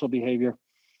inappropriate social behavior.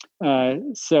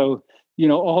 So,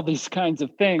 all these kinds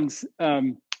of things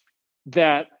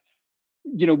that,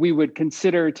 we would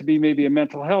consider to be maybe a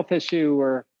mental health issue,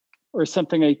 or, or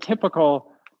something atypical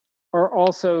are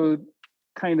also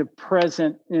kind of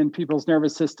present in people's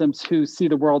nervous systems who see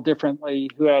the world differently,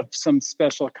 who have some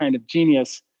special kind of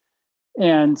genius.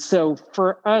 And so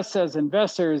for us as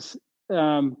investors,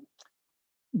 that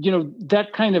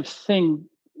kind of thing,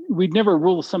 we'd never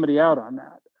rule somebody out on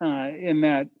that. In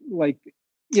that, like,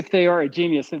 if they are a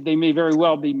genius, they may very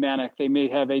well be manic, they may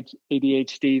have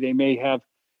ADHD, they may have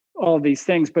all these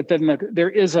things, but then there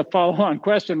is a follow-on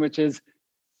question, which is,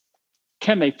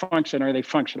 can they function? Are they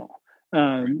functional?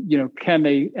 Can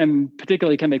they, and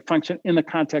particularly, can they function in the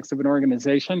context of an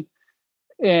organization?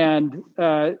 And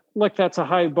look, that's a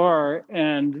high bar,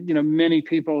 and many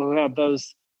people who have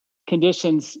those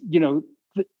conditions,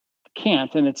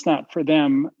 can't, and it's not for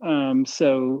them.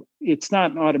 So it's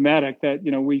not automatic that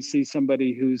we see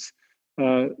somebody who's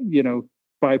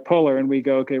bipolar, and we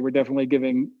go, okay, we're definitely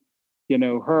giving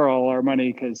her all our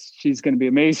money because she's going to be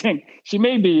amazing. She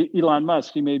may be Elon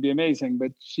Musk, she may be amazing,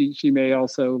 but she may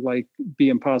also be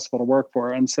impossible to work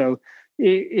for. And so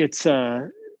it's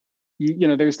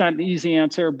there's not an easy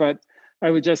answer, but I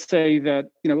would just say that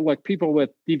people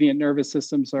with deviant nervous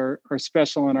systems are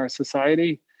special in our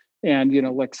society. And,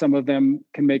 some of them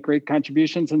can make great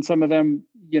contributions, and some of them,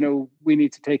 we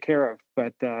need to take care of.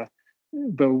 But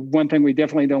one thing we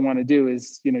definitely don't want to do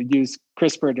is, use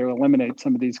CRISPR to eliminate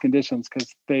some of these conditions,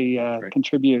 because they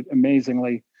contribute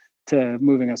amazingly to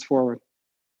moving us forward.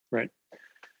 Right.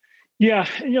 Yeah.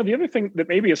 The other thing that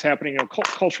maybe is happening,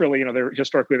 culturally,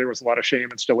 historically there was a lot of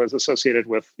shame, and still is, associated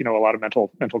with, a lot of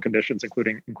mental conditions,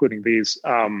 including these.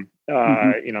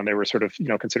 They were sort of,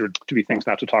 considered to be things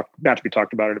not to be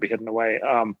talked about or to be hidden away.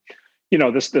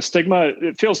 The stigma,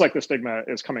 it feels like the stigma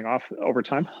is coming off over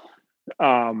time.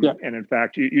 And in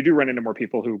fact, you do run into more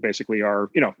people who basically are,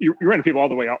 you run into people all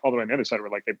the way on the other side, where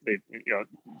they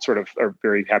sort of are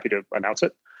very happy to announce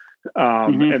it.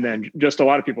 And then just a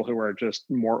lot of people who are just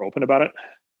more open about it.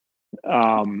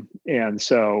 And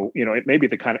so, it may be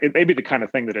the kind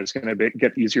of thing that is going to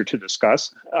get easier to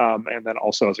discuss. And then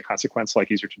also as a consequence,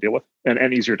 easier to deal with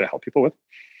and easier to help people with.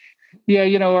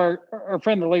 Yeah. Our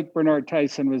friend, the late Bernard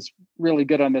Tyson, was really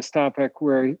good on this topic,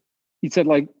 where he said,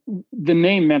 the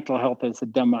name mental health is a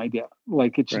dumb idea.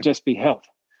 It should just be health.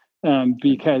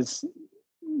 Because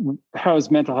how is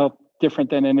mental health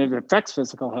different than, and it affects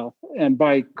physical health? And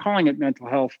by calling it mental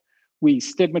health, we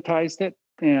stigmatized it.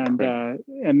 And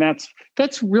and that's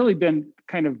really been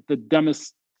kind of the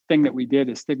dumbest thing that we did,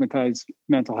 is stigmatize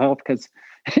mental health, because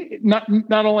not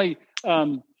only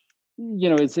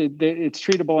it's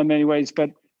treatable in many ways,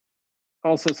 but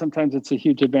also sometimes it's a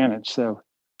huge advantage. So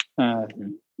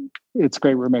it's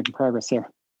great we're making progress there.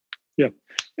 Yeah.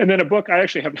 And then a book, I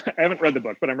haven't read the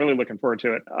book, but I'm really looking forward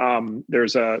to it.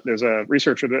 There's a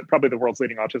researcher, that probably the world's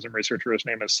leading autism researcher. His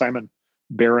name is Simon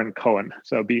Baron-Cohen.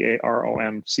 So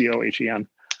Baroncohen.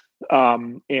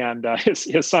 And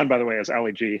his son, by the way, is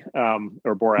Ali G,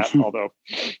 or Borat, although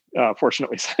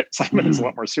fortunately Simon is a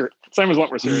lot more serious. Simon's a lot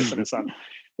more serious than his son.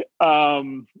 He's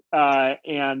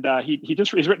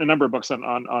written a number of books on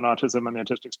autism and the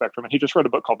autistic spectrum, and he just wrote a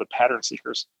book called The Pattern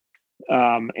Seekers.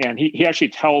 And he actually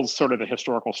tells sort of the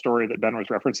historical story that Ben was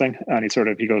referencing. And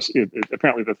he goes,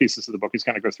 apparently the thesis of the book, he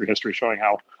kind of goes through history showing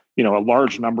how, a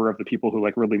large number of the people who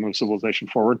really move civilization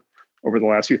forward over the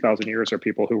last few thousand years are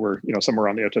people who were, somewhere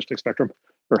on the autistic spectrum,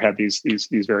 or had these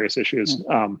various issues.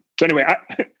 So anyway,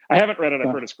 I haven't read it.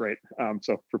 I've heard it's great.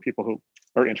 So for people who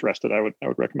are interested, I would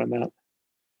recommend that.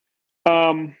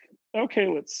 Okay,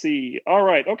 let's see. All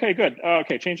right. Okay, good.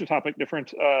 Okay, change the topic.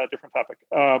 Different topic.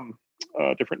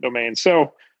 Different domain.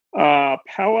 So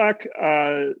Palak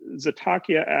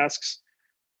Zatakia asks,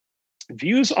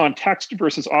 views on text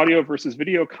versus audio versus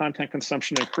video content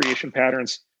consumption and creation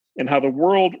patterns, and how the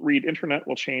world read internet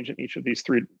will change in each of these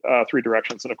three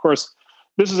directions. And of course,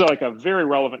 this is a very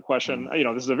relevant question.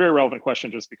 This is a very relevant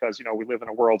question just because, we live in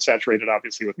a world saturated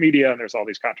obviously with media, and there's all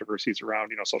these controversies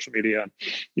around, social media and,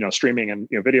 streaming and,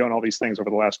 video and all these things over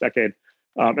the last decade.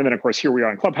 And then of course, here we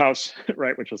are in Clubhouse,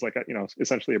 right? Which is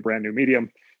essentially a brand new medium,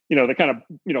 that kind of,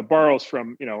 borrows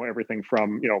from, everything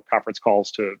from, conference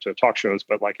calls to talk shows,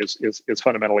 but is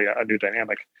fundamentally a new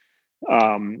dynamic.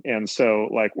 And so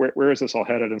where is this all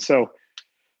headed? And so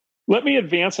let me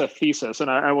advance a thesis, and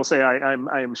I will say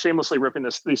I'm shamelessly ripping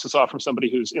this thesis off from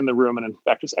somebody who's in the room, and in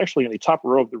fact is actually in the top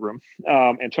row of the room,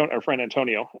 our friend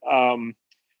Antonio,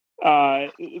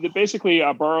 that basically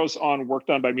borrows on work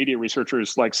done by media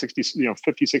researchers 50,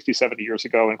 60, 70 years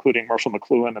ago, including Marshall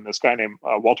McLuhan and this guy named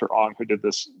Walter Ong, who did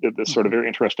this sort of very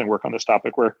interesting work on this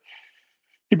topic, where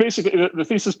the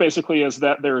thesis basically is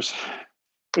that there's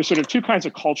sort of two kinds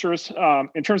of cultures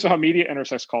in terms of how media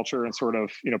intersects culture and sort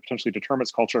of potentially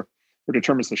determines culture. or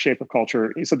determines the shape of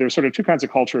culture. He said there's sort of two kinds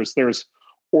of cultures. There's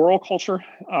oral culture,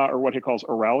 or what he calls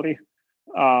orality,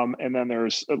 and then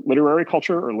there's literary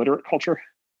culture or literate culture.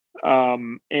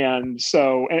 And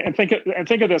think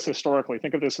of this historically.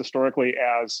 Think of this historically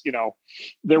as,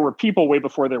 there were people way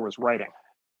before there was writing,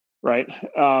 right?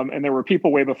 And there were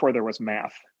people way before there was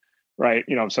math, right?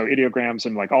 So ideograms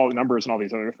and like all the numbers and all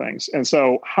these other things. And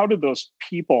so how did those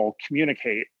people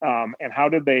communicate? And how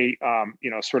did they,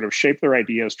 sort of shape their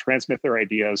ideas, transmit their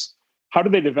ideas? How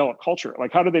did they develop culture?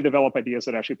 Like, how did they develop ideas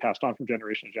that actually passed on from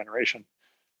generation to generation?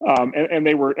 And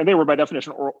they were by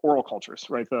definition oral cultures,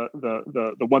 right?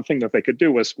 The one thing that they could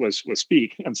do was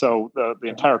speak, and so the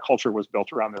entire culture was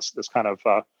built around this kind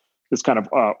of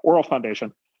oral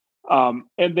foundation.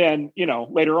 And then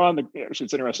later on, actually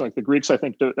it's interesting. Like the Greeks, I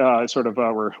think,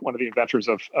 were one of the inventors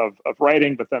of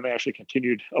writing, but then they actually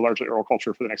continued a largely oral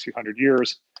culture for the next few hundred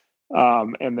years.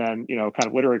 And then, kind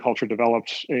of literary culture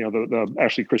developed, the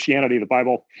actually Christianity, the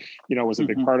Bible, was a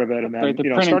big part of it. And then, right, the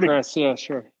printing press. Yeah,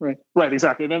 sure. Right. Right.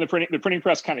 Exactly. And then the printing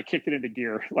press kind of kicked it into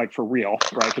gear, like for real,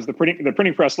 right? Because the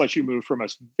printing press lets you move from a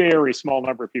very small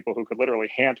number of people who could literally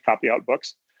hand copy out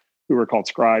books, who were called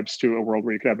scribes, to a world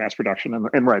where you could have mass production.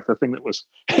 And right, the thing that was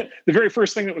the very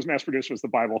first thing that was mass produced was the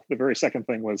Bible. The very second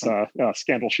thing was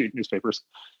scandal sheet newspapers,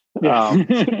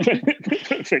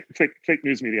 fake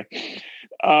news media,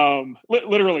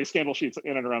 literally scandal sheets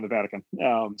in and around the Vatican,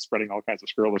 spreading all kinds of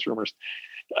scurrilous rumors.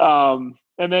 And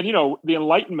then, the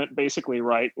Enlightenment basically,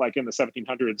 right, like in the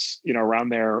 1700s, around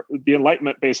there, the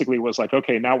Enlightenment basically was like,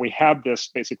 okay, now we have this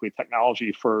basically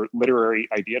technology for literary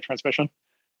idea transmission.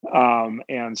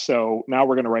 And so now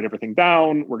we're going to write everything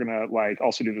down. We're going to like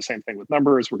also do the same thing with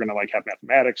numbers. We're going to like have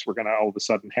mathematics. We're going to all of a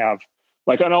sudden have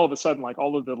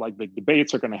all of the like big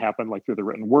debates are going to happen like through the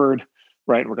written word,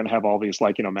 right? We're going to have all these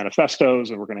like, manifestos,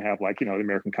 and we're going to have like, the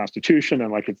American Constitution,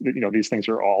 and like, these things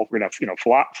are all, we're going to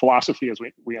have, philosophy as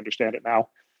we understand it now,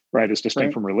 right, is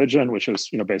distinct from religion, which is,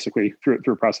 basically through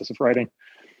a process of writing.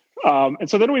 And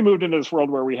so then we moved into this world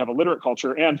where we have a literate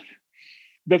culture. And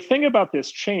the thing about this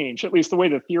change, at least the way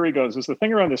the theory goes, is the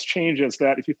thing around this change is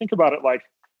that if you think about it, like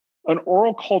an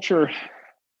oral culture,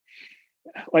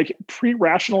 like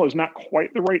pre-rational is not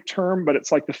quite the right term, but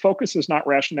it's like the focus is not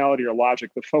rationality or logic.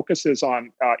 The focus is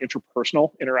on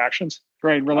interpersonal interactions.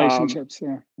 Right, relationships,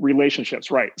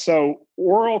 Relationships, right. So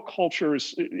oral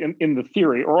cultures, in the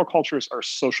theory, oral cultures are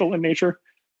social in nature.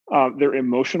 They're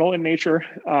emotional in nature.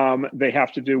 They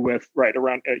have to do with,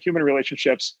 around human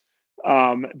relationships.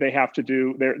 They have to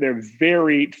do, they're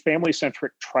very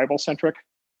family-centric, tribal-centric.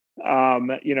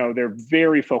 They're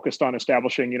very focused on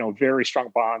establishing, very strong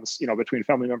bonds, between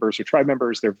family members or tribe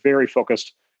members. They're very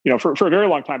focused, for a very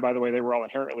long time, by the way, they were all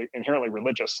inherently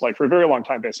religious. Like for a very long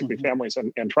time, basically families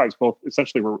and tribes both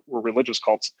essentially were religious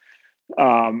cults.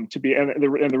 And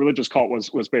the religious cult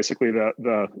was basically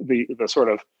the sort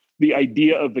of the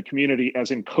idea of the community as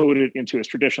encoded into its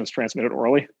traditions transmitted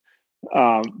orally.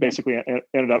 Basically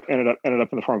ended up in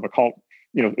the form of a cult.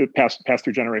 It passed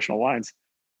through generational lines.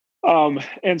 And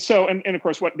of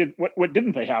course, what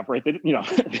didn't they have? Right? They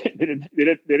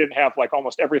didn't have like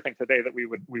almost everything today that we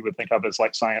would think of as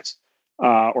like science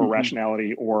or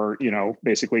rationality, or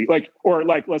basically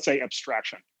let's say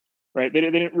abstraction. Right? They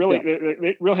didn't really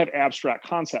have abstract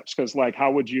concepts, because like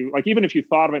how would you, like, even if you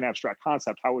thought of an abstract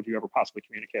concept, how would you ever possibly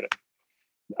communicate it?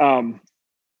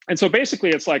 And so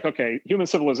basically it's like, okay, human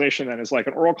civilization then is like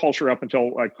an oral culture up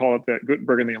until, I call it the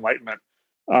Gutenberg and the Enlightenment.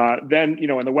 Then,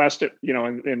 in the West,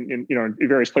 in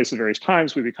various places, various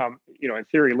times, we become, in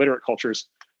theory, literate cultures,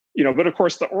 but of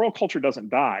course the oral culture doesn't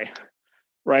die,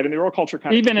 right? And the oral culture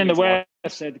kind of even in the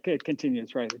West, it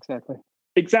continues, right?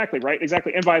 Exactly, right?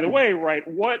 Exactly. And by the way, right,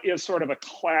 what is sort of a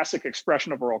classic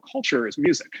expression of oral culture is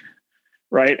music,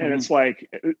 right? And it's like,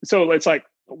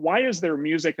 why is there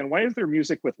music, and why is there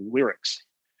music with lyrics?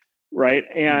 Right.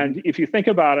 And if you think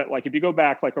about it, like if you go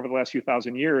back like over the last few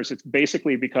thousand years, it's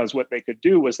basically because what they could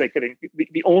do was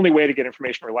the only way to get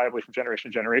information reliably from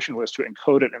generation to generation was to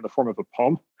encode it in the form of a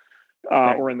poem,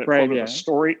 or in the form of a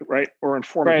story, right? Or in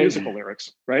form of musical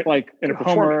lyrics, right? Like in a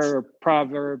Homer or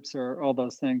Proverbs or all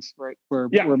those things, right? Were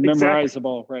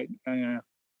memorizable, right? And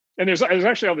there's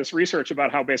actually all this research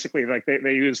about how basically like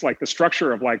they use like the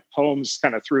structure of like poems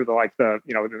kind of through around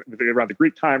the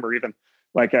Greek time, or even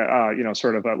like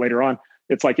later on.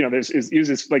 It's like,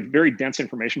 uses like very dense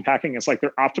information packing. It's like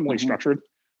they're optimally structured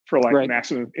for like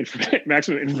maximum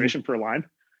information per line,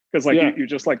 because like you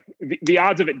just like the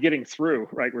odds of it getting through,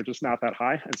 right, were just not that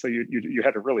high, and so you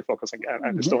had to really focus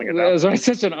on distilling it down. There's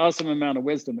such an awesome amount of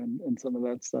wisdom in some of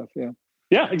that stuff.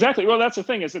 Yeah, exactly. Well, that's the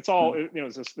thing, is it's all,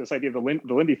 this idea of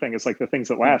the Lindy thing is like the things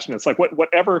that last, and it's like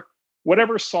whatever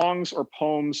whatever songs or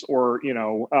poems or,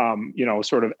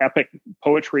 sort of epic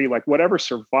poetry, like whatever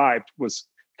survived was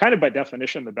kind of by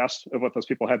definition the best of what those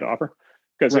people had to offer,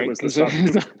 because it was the stuff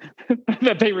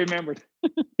that they remembered.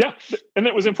 Yeah. And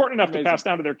it was important enough Amazing. to pass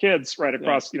down to their kids right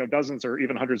across, dozens or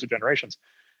even hundreds of generations.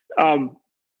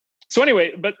 So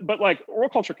anyway, but like oral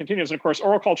culture continues. And of course,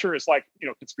 oral culture is like,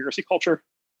 conspiracy culture,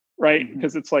 right?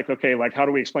 Because it's like, okay, like how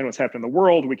do we explain what's happening in the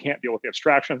world? We can't deal with the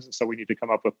abstractions. And so we need to come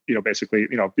up with, basically,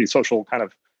 these social kind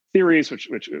of theories, which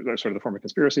are sort of the form of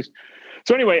conspiracies.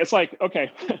 So anyway, it's like,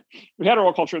 okay, we had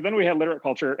oral culture, then we had literate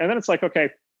culture. And then it's like, okay,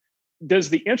 does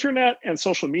the internet and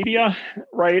social media,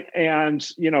 right? And,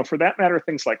 for that matter,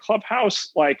 things like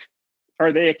Clubhouse, like,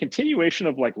 are they a continuation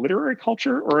of like literary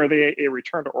culture, or are they a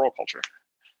return to oral culture?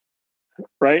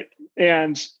 Right.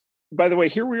 And by the way,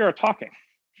 here we are talking.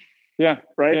 Yeah.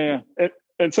 Right. Yeah.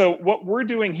 And so what we're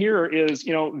doing here is,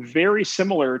 very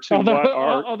similar to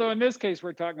although in this case,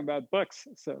 we're talking about books.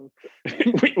 So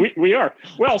we are.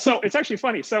 Well, so it's actually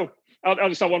funny. So I'll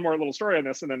just tell one more little story on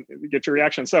this and then get your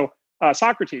reaction. So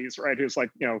Socrates, right, who's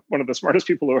like, one of the smartest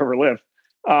people who ever lived.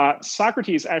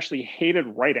 Socrates actually hated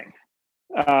writing.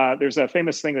 There's a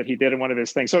famous thing that he did in one of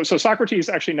his things. So Socrates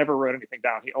actually never wrote anything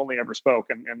down. He only ever spoke.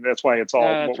 And that's why it's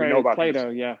all what we know about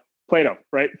Plato, Plato,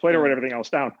 right? Plato wrote everything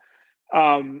else down.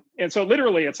 And so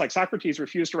literally it's like Socrates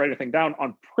refused to write anything down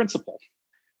on principle.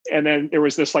 And then there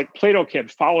was this like Plato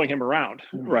kid following him around,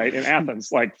 right, in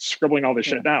Athens, like scribbling all this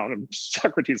shit down. And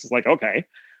Socrates is like, okay.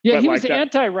 Yeah, he was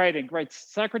anti-writing, right?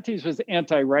 Socrates was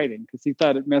anti-writing because he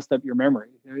thought it messed up your memory.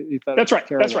 He thought that's right.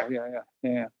 Terrible. That's right.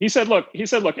 Yeah. He said, look,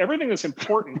 everything that's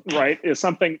important, right, is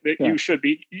something that you should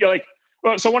be like.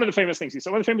 Well, so one of the famous things he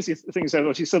said,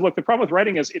 was he said, look, the problem with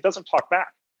writing is it doesn't talk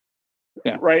back.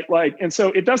 Yeah. Right. Like, and so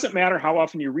it doesn't matter how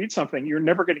often you read something, you're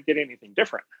never going to get anything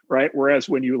different. Right. Whereas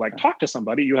when you like talk to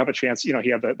somebody, you have a chance, you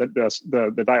have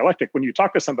the dialectic. When you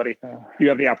talk to somebody, you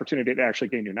have the opportunity to actually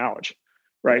gain new knowledge.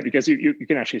 Right. Because you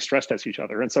can actually stress test each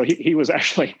other. And so he was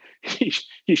actually, he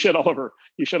shit all over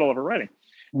writing.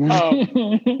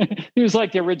 He was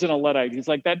like the original Luddite. He's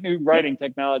like, that new writing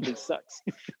technology sucks.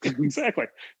 Exactly.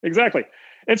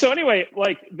 And so anyway,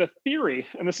 like the theory,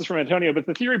 and this is from Antonio, but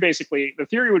the theory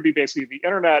would be basically the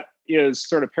internet is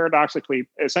sort of paradoxically,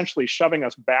 essentially shoving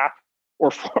us back or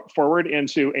forward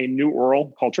into a new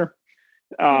oral culture,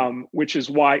 which is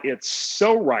why it's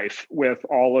so rife with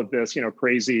all of this,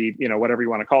 crazy, whatever you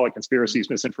want to call it, conspiracies,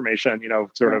 misinformation, and I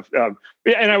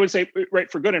would say, right,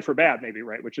 for good and for bad, maybe,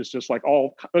 right, which is just like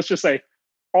let's just say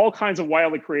all kinds of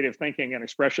wildly creative thinking and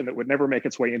expression that would never make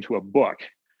its way into a book.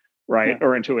 Right.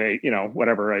 Or into a,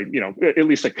 at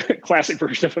least a classic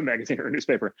version of a magazine or a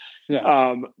newspaper.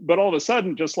 Yeah. But all of a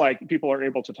sudden, just like people are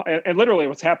able to talk, and literally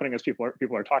what's happening is people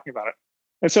are talking about it.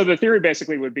 And so the theory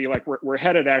basically would be like, we're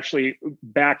headed actually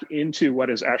back into what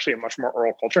is actually a much more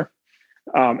oral culture,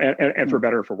 and for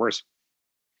better or for worse.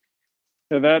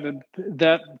 So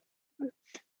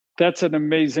that's an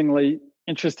amazingly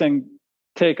interesting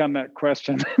take on that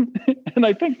question. And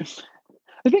I think it's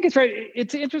right.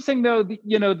 It's interesting, though.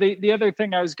 The other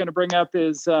thing I was going to bring up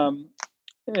is,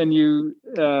 and you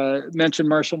mentioned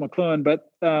Marshall McLuhan,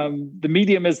 but the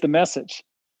medium is the message,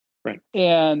 right?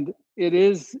 And it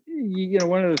is,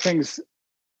 one of the things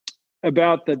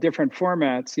about the different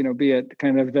formats, be it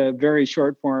kind of the very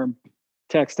short form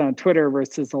text on Twitter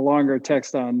versus the longer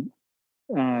text on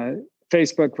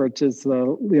Facebook versus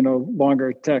the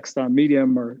longer text on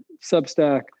Medium or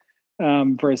Substack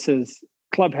versus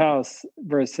Clubhouse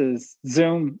versus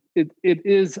Zoom. It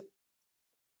is,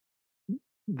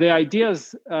 the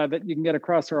ideas that you can get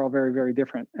across are all very, very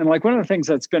different. And like one of the things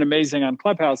that's been amazing on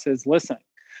Clubhouse is listening.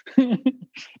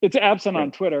 It's absent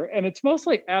on Twitter, and it's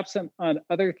mostly absent on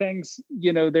other things.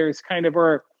 There's kind of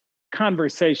our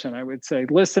conversation, I would say.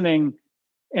 Listening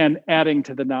and adding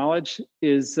to the knowledge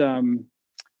is, the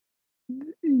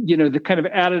kind of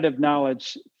additive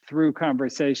knowledge through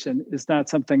conversation is not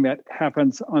something that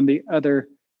happens on the other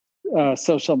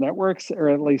social networks, or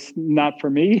at least not for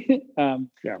me.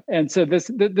 And so this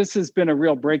has been a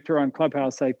real breakthrough on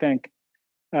Clubhouse, I think.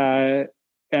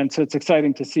 And so it's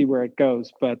exciting to see where it goes,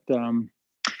 but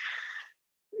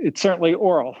it's certainly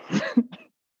oral.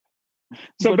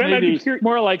 So Ben, maybe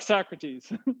more like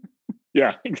Socrates.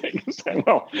 Yeah.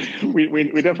 Well,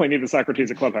 we definitely need the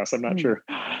Socrates at Clubhouse. I'm not sure.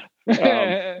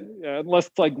 Unless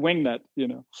it's like Wingnut,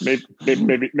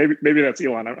 Maybe that's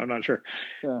Elon. I'm not sure.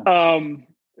 Yeah. I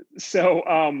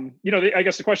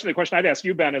guess the question I'd ask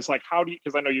you, Ben, is like, how do you?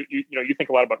 Because I know you think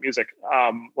a lot about music.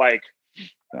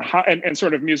 How and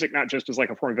sort of music not just as like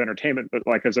a form of entertainment, but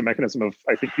like as a mechanism of,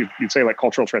 I think you'd say, like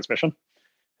cultural transmission.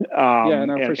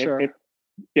 For sure.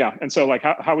 Yeah. And so like,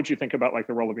 how would you think about like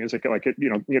the role of music, like,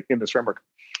 in this framework?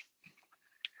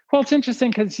 Well, it's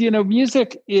interesting because,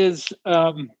 music is,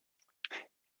 and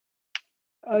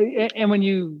when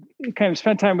you kind of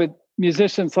spend time with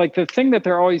musicians, like the thing that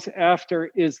they're always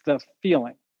after is the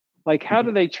feeling. Like, how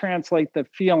do they translate the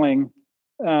feeling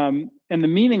and the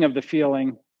meaning of the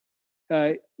feeling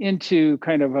into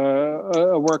kind of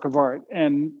a work of art?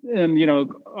 And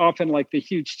often like the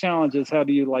huge challenge is how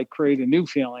do you like create a new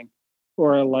feeling,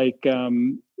 or like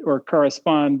or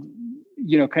correspond,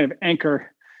 kind of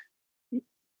anchor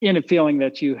in a feeling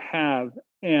that you have,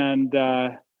 and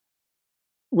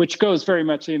which goes very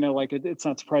much, like it's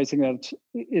not surprising that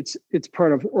it's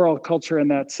part of oral culture in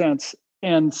that sense.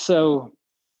 And so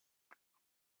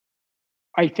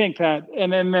I think that,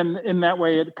 and then in that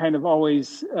way, it kind of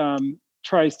always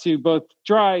tries to both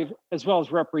drive as well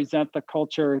as represent the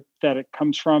culture that it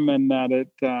comes from, and that it,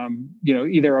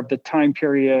 either of the time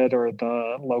period or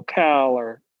the locale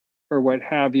or what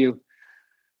have you.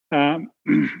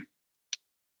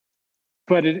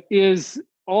 But it is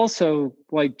also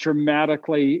like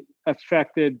dramatically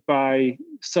affected by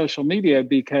social media,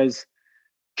 because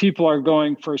people are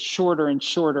going for shorter and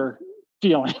shorter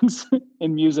feelings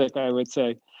in music, I would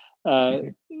say,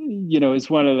 is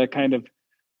one of the kind of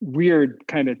weird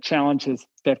kind of challenges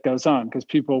that goes on, because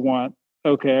people want,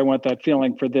 okay, I want that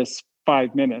feeling for this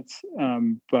 5 minutes.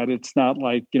 But it's not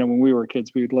like, when we were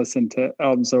kids, we would listen to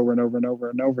albums over and over and over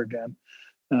and over again,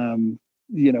 and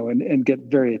get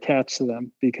very attached to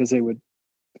them, because they would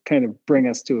kind of bring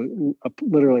us to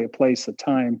literally a place, a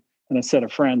time, and a set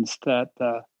of friends that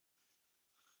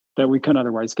we couldn't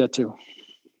otherwise get to.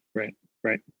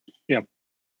 Right. Yeah.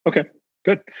 Okay,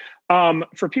 good.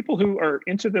 For people who are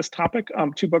into this topic,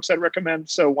 2 books I'd recommend.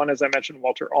 So one, as I mentioned,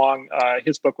 Walter Ong,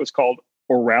 his book was called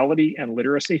Orality and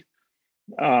Literacy.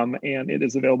 And it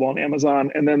is available on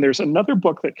Amazon. And then there's another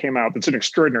book that came out. It's an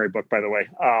extraordinary book, by the way,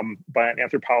 by an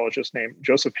anthropologist named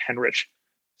Joseph Henrich,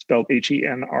 spelled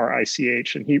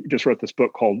Henrich. And he just wrote this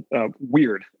book called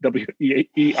Weird, Weird,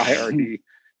 Weird,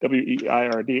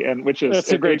 and which is—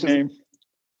 That's a great name.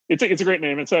 It's a great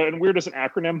name. And Weird is an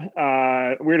acronym.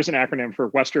 Weird is an acronym for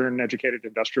Western, Educated,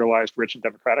 Industrialized, Rich, and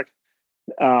Democratic.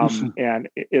 And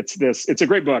it's a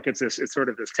great book. It's sort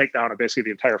of this takedown of basically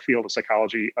the entire field of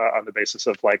psychology on the basis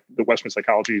of like the Western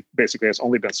psychology basically has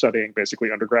only been studying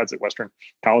basically undergrads at Western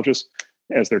colleges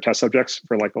as their test subjects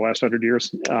for like the last 100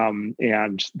 years.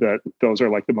 And those are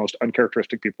like the most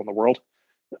uncharacteristic people in the world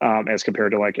as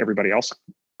compared to like everybody else.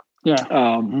 Yeah.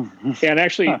 And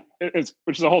actually,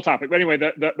 which is a whole topic. But anyway,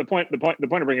 the point of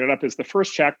bringing it up is the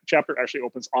first chapter actually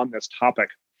opens on this topic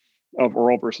of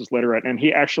oral versus literate, and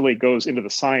he actually goes into the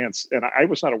science. And I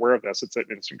was not aware of this. It's an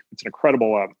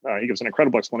incredible. He gives an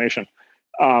incredible explanation.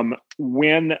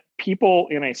 When people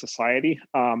in a society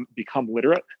become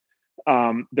literate,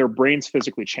 their brains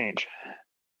physically change.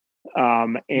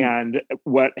 And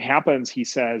what happens, he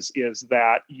says, is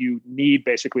that you need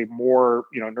basically more,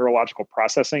 neurological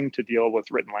processing to deal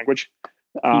with written language.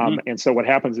 And so what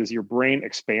happens is your brain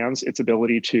expands its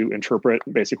ability to interpret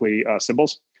basically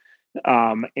symbols.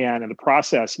 And in the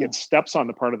process, it steps on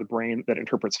the part of the brain that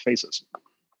interprets faces.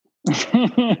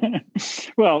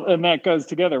 Well, and that goes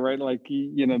together, right? Like,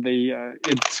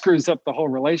 it screws up the whole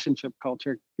relationship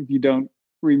culture if you don't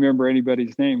remember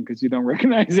anybody's name because you don't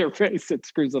recognize their face. It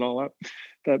screws it all up.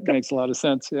 That makes a lot of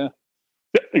sense. Yeah.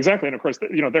 Exactly. And of course,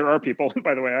 there are people,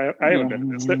 by the way, I haven't been in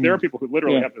this. There are people who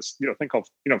literally have this, thing called,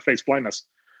 face blindness.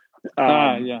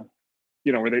 Where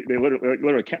they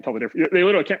literally can't tell the difference. They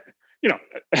literally can't,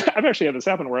 I've actually had this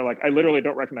happen where like, I literally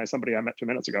don't recognize somebody I met 2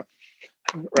 minutes ago.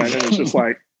 Right. And it's just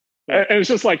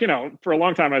like, for a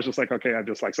long time, I was just like, okay, I'm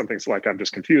just like, something's like, I'm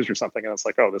just confused or something. And it's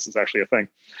like, oh, this is actually a thing.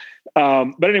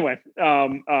 But anyway,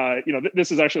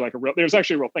 this is actually like there's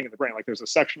actually a real thing in the brain. Like there's a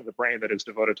section of the brain that is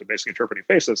devoted to basically interpreting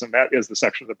faces. And that is the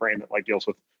section of the brain that like deals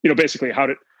with, basically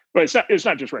but it's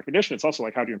not just recognition. It's also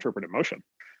like, how do you interpret emotion?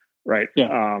 Right.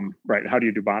 Yeah. Right. How do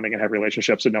you do bonding and have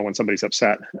relationships and know when somebody's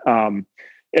upset?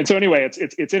 And so anyway,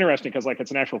 it's interesting because like it's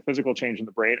an actual physical change in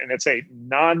the brain, and it's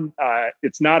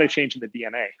not a change in the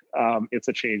DNA. It's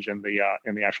a change in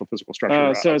the actual physical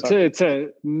structure. So it's a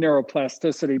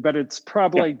neuroplasticity, but it's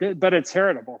probably but it's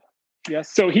heritable. Yes.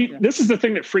 So this is the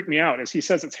thing that freaked me out is he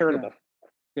says it's heritable.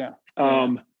 Yeah.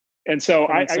 And so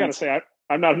I got to say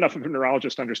I'm not enough of a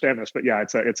neurologist to understand this, but yeah,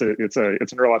 it's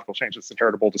a neurological change that's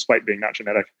inheritable despite being not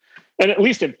genetic. And at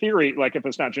least in theory, like if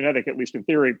it's not genetic, at least in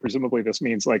theory, presumably this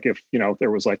means like if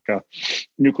there was like a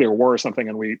nuclear war or something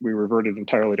and we reverted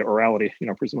entirely to orality,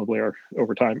 presumably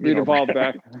over time we'd evolve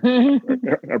back.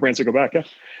 Our brains would go back. Yeah.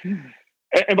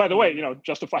 And by the way,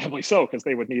 justifiably so because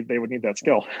they would need that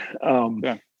skill.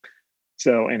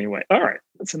 So anyway, all right,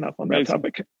 that's enough on that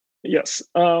topic. Yes.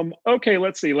 Okay.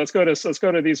 Let's see. Let's go to some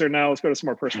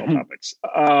more personal topics,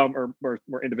 or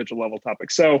more individual level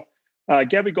topics. So,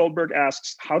 Gabby Goldberg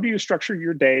asks, how do you structure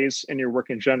your days and your work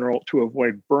in general to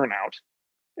avoid burnout?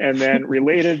 And then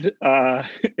related,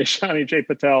 Ishani J.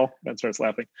 Patel, Ben starts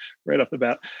laughing right off the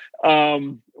bat.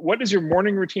 What does your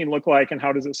morning routine look like, and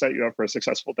how does it set you up for a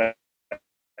successful day?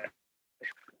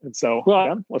 And so,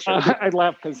 Ben, let's start. I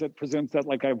laugh because it presumes that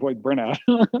like I avoid burnout,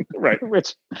 right?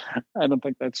 Which I don't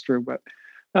think that's true, but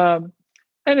I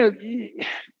know,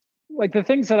 like the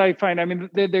things that I find. I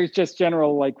mean, there's just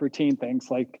general like routine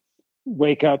things like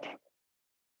wake up,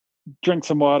 drink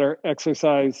some water,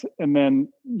 exercise, and then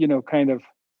kind of.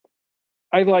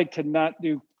 I like to not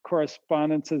do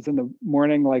correspondences in the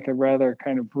morning. Like I rather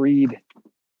kind of read,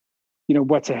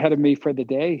 what's ahead of me for the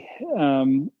day.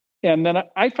 And then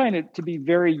I find it to be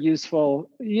very useful,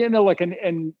 like,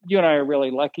 and you and I are really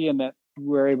lucky in that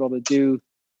we're able to do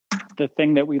the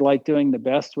thing that we like doing the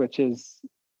best, which is,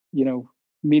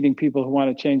 meeting people who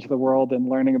want to change the world and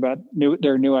learning about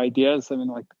their new ideas. I mean,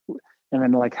 and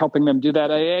then helping them do that.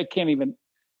 I can't even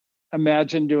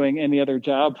imagine doing any other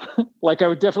job. Like I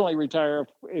would definitely retire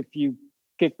if you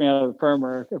kicked me out of the firm,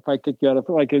 or if I kicked you out of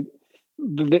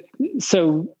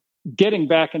so getting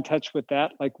back in touch with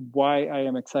that, like why I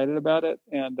am excited about it.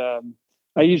 And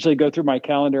I usually go through my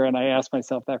calendar and I ask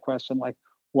myself that question, like,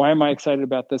 why am I excited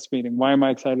about this meeting? Why am I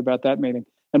excited about that meeting?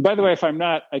 And by the way, if I'm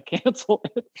not, I cancel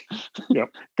it. Yep.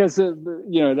 Because,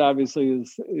 it obviously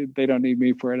is, they don't need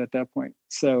me for it at that point.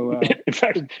 So in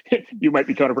fact, you might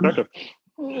be counterproductive.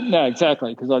 No,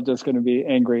 exactly. Because I'm just going to be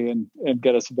angry and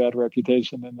get us a bad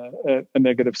reputation and a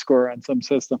negative score on some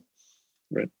system.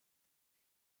 Right.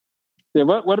 Yeah.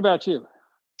 What about you?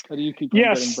 How do you keep from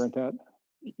getting burnt out?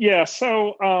 Yeah.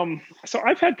 So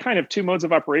I've had kind of two modes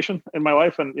of operation in my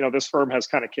life, and this firm has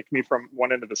kind of kicked me from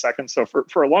one end to the second. So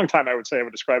for a long time, I would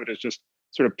describe it as just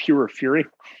sort of pure fury.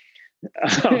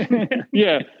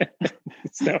 Yeah.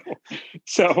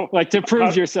 So like to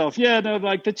prove yourself. Yeah. No,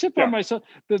 like the chip on myself.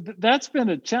 That's been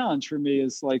a challenge for me.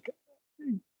 Is like,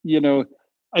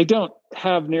 I don't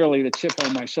have nearly the chip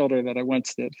on my shoulder that I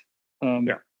once did.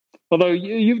 Although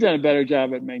you've done a better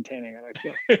job at maintaining it, I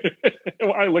feel.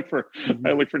 Well, I look for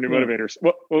new motivators.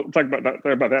 Well, we'll talk about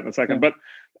that in a second. But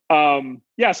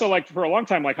so like for a long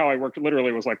time, like how I worked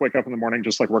literally was like wake up in the morning,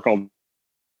 just like work all,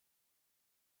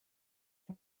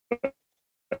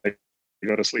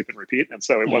 go to sleep and repeat. And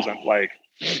so it wasn't like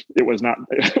it was not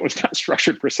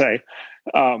structured per se.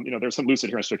 There's some loose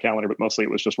adherence to a calendar, but mostly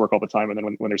it was just work all the time. And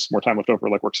then when there's more time left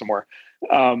over, like work some more.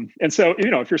 And so,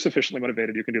 if you're sufficiently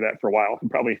motivated, you can do that for a while.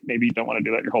 And probably maybe you don't want to do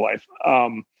that your whole life.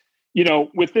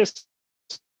 With this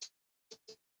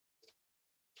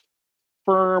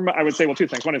firm, I would say, well, two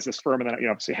things. One is this firm, and then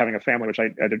obviously having a family, which I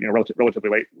did relatively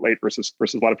late versus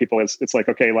a lot of people. It's like,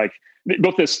 okay, like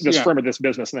both this firm or this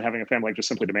business, and then having a family just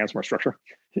simply demands more structure.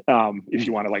 If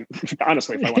you want to, like,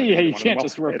 honestly, if I want you can't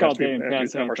just work all day and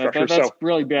pass out. That's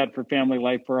really bad for family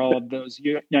life for all of those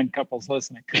young couples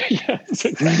listening. Yes,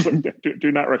 exactly.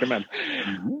 Do not recommend.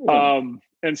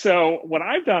 And so what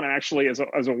I've done actually is a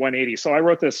 180. So I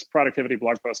wrote this productivity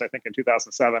blog post, I think in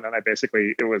 2007. And I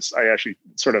actually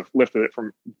sort of lifted it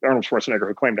from Arnold Schwarzenegger,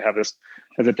 who claimed to have this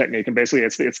as a technique. And basically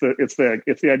it's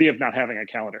the idea of not having a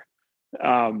calendar.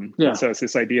 And so it's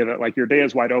this idea that like your day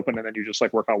is wide open and then you just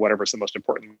like work on whatever's the most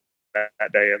important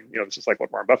that day. And, this is like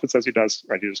what Warren Buffett says he does,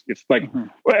 right?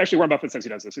 Actually Warren Buffett says he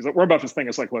does this. He's like, Warren Buffett's thing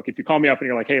is like, look, if you call me up and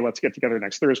you're like, hey, let's get together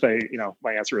next Thursday,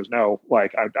 my answer is no.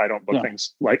 Like, I don't book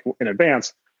things like in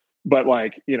advance, but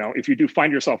like, if you do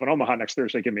find yourself in Omaha next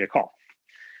Thursday, give me a call.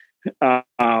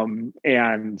 And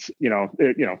when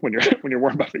you're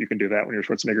Warren Buffett, you can do that. When you're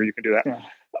Schwarzenegger, you can do that.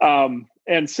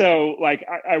 And so like,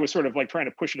 I was sort of like trying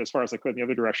to push it as far as I could in the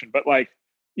other direction, but like,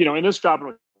 in this job,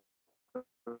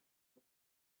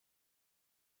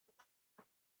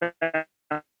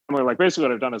 like basically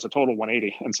what I've done is a total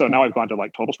 180. And so now I've gone to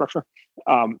like total structure.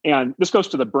 And this goes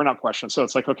to the burnout question. So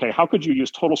it's like, okay, how could you use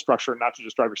total structure, not to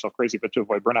just drive yourself crazy, but to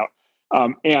avoid burnout?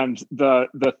 And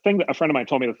the thing that a friend of mine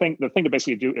told me, the thing to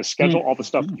basically do is schedule all the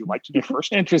stuff that you like to do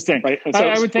first. Interesting. Right? So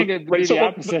I would think it'd be the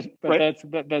opposite, but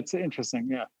that's interesting.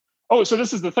 Yeah. Oh, so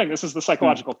this is the thing. This is the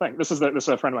psychological thing. This is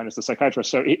a friend of mine is the psychiatrist.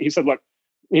 So he said, look,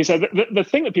 the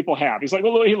thing that people have, he's like,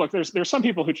 well, look, there's some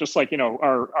people who just like,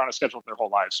 are on a schedule their whole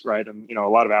lives. Right. And, a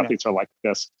lot of athletes are like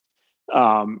this,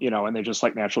 and they just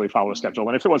like naturally follow a schedule.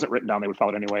 And if it wasn't written down, they would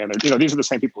follow it anyway. And these are the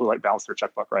same people who like balance their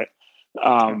checkbook. Right.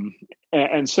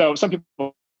 And so some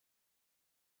people,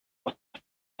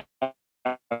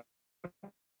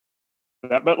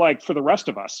 but like for the rest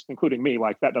of us, including me,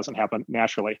 like that doesn't happen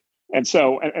naturally. And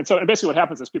so basically what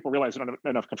happens is people realize they don't have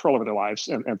enough control over their lives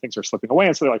and things are slipping away.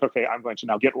 And so they're like, okay, I'm going to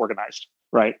now get organized,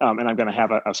 right? And I'm going to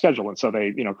have a schedule. And so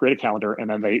they, create a calendar, and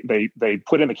then they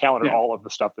put in the calendar all of the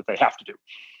stuff that they have to do,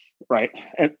 right?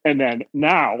 And then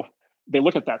now they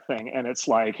look at that thing and it's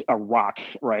like a rock,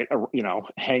 right?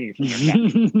 Hanging from their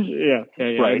neck. yeah.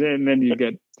 Right. And then you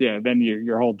get, then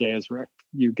your whole day is wrecked.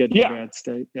 You get in a bad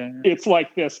state. Yeah. It's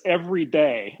like this every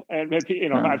day. And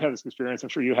I've had this experience. I'm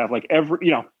sure you have, like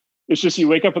it's just, you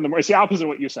wake up in the morning. It's the opposite of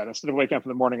what you said. Instead of waking up in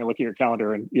the morning and looking at your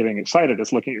calendar and getting excited,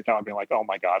 it's looking at your calendar and being like, oh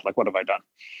my God, like, what have I done?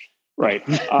 Right.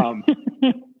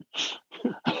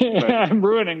 Right. I'm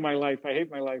ruining my life. I hate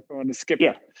my life. I want to skip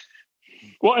it.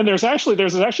 Well, and there's actually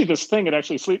this thing that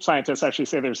actually sleep scientists actually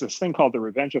say there's this thing called the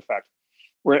revenge effect,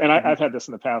 where, and I've had this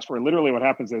in the past, where literally what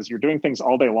happens is you're doing things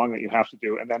all day long that you have to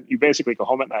do, and then you basically go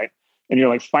home at night and you're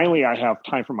like, finally, I have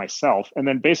time for myself. And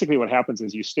then basically what happens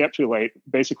is you stay up too late,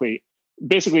 basically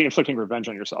inflicting revenge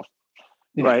on yourself,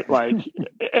 right? Like,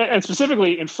 and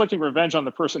specifically inflicting revenge on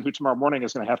the person who tomorrow morning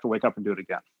is going to have to wake up and do it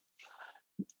again,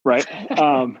 right?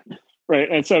 Right.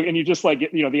 And so, and you just like,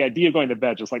 the idea of going to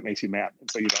bed just like makes you mad.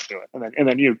 And so you don't do it. And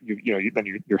then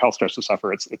your health starts to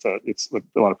suffer. It's a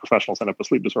lot of professionals end up with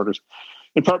sleep disorders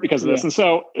in part because of this. And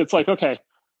so it's like, okay,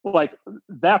 like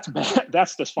that's bad.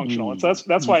 That's dysfunctional. And so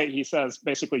that's why he says,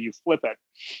 basically you flip it.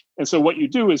 And so what you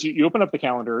do is you open up the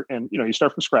calendar and, you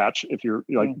start from scratch if you're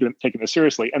taking this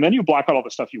seriously, and then you block out all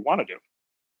the stuff you want to do.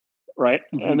 Right.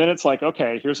 Mm-hmm. And then it's like,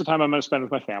 okay, here's the time I'm going to spend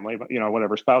with my family,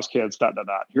 whatever, spouse, kids, ...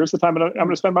 Here's the time I'm going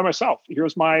to spend by myself.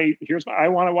 Here's my, I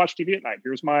want to watch TV at night.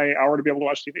 Here's my hour to be able to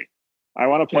watch TV. I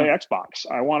want to play Xbox.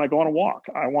 I want to go on a walk.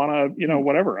 I want to,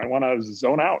 whatever. I want to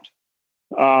zone out.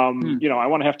 I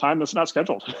want to have time that's not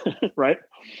scheduled. Right.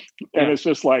 And it's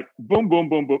just like, boom, boom,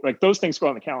 boom, boom. Like those things go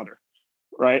on the calendar.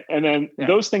 Right. And then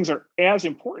those things are as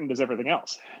important as everything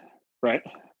else. Right.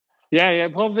 Yeah.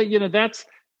 Well,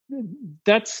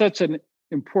 that's such an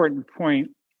important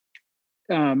point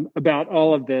about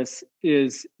all of this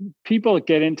is people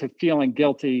get into feeling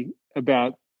guilty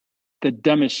about the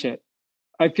dumbest shit.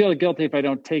 I feel guilty if I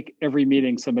don't take every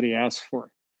meeting somebody asks for.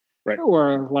 Right.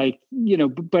 Or like,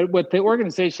 but what the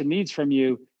organization needs from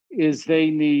you is they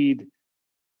need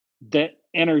the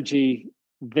energy,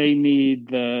 they need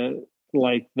the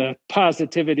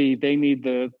positivity, they need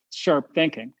the sharp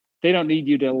thinking. They don't need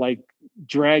you to like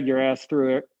drag your ass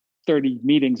through 30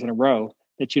 meetings in a row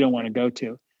that you don't want to go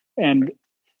to. And,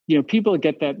 people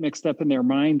get that mixed up in their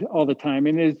mind all the time.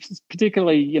 And it's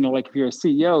particularly, like if you're a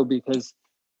CEO, because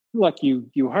look, you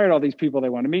hired all these people, they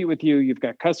want to meet with you, you've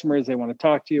got customers, they want to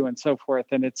talk to you and so forth.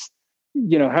 And it's,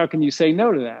 how can you say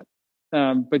no to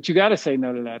that? But you got to say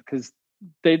no to that because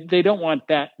they don't want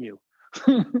that you.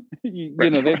 They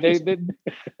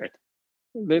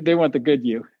want the good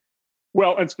you.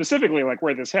 Well, and specifically, like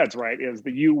where this heads, right, is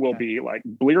that you will be like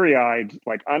bleary-eyed,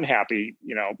 like unhappy,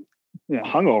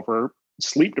 hungover,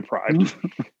 sleep deprived,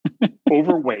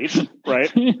 overweight, right?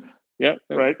 Yeah,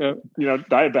 right.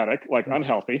 Diabetic, like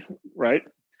unhealthy, right?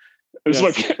 This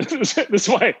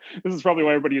is probably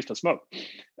why everybody used to smoke,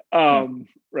 right?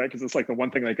 Because it's like the one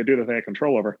thing they could do that they had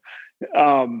control over.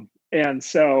 And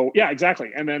so,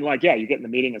 exactly. And then like, you get in the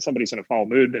meeting and somebody's in a foul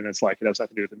mood and it's like, it has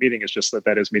nothing to do with the meeting. It's just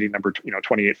that is meeting number,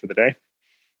 28 for the day.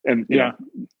 And,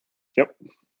 Yep.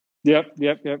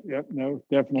 No,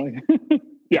 definitely.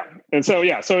 Yeah. And so,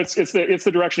 so it's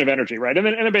the direction of energy. Right. And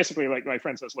then basically like my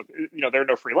friend says, look, there are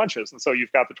no free lunches. And so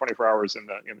you've got the 24 hours in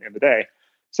the day,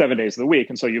 7 days of the week.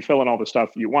 And so you fill in all the stuff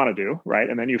you want to do. Right.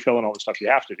 And then you fill in all the stuff you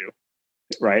have to do.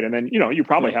 Right. And then, you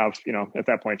probably have, at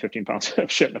that point, 15 pounds of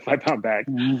shit in a 5-pound bag.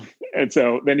 Mm. And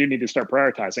so then you need to start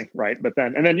prioritizing. Right. But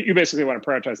then you basically want to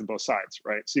prioritize on both sides.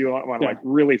 Right. So you want to like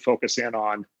really focus in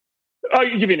on, I'll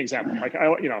give you an example. Like,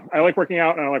 I like working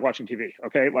out and I like watching TV.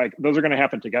 Okay. Like those are going to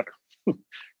happen together.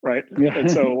 Right. Yeah.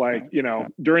 And so like,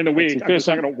 during the week, I'm just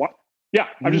not going to watch. Yeah.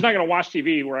 I'm just not going to watch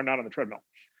TV where I'm not on the treadmill.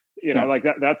 Like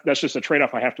that's just a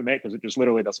trade-off I have to make because it just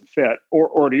literally doesn't fit.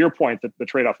 Or to your point, the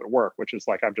trade-off at work, which is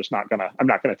like, I'm not going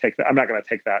to take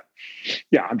that.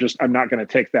 Yeah. I'm not going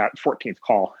to take that 14th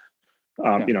call.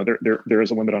 There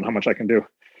is a limit on how much I can do.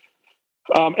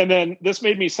 And then this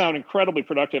made me sound incredibly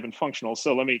productive and functional.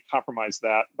 So let me compromise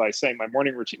that by saying my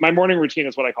morning routine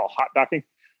is what I call hot docking.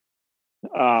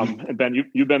 And Ben,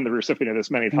 you've been the recipient of this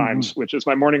many times, which is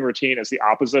my morning routine is the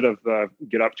opposite of the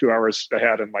get up 2 hours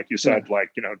ahead. And like you said,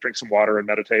 drink some water and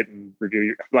meditate and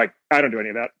review. Like, I don't do any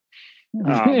of that.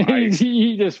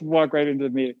 You just walk right into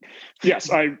the meeting. Yes.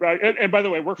 And by the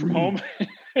way, work from home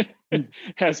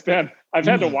I've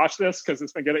had to watch this because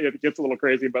it gets a little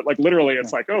crazy, but like literally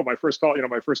it's like, oh, my first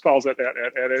call's at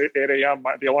 8 a.m.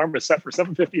 The alarm is set for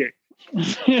 7:58.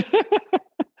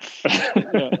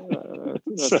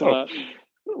 That's so a lot.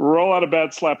 roll out of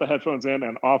bed, slap the headphones in,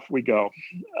 and off we go.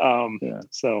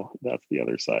 So that's the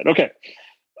other side. Okay.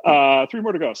 3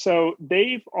 more to go. So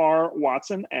Dave R.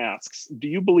 Watson asks, do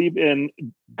you believe in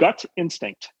gut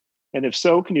instinct? And if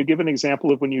so, can you give an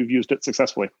example of when you've used it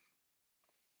successfully?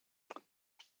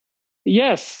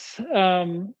 Yes.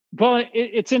 Well,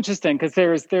 it's interesting because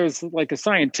there's like a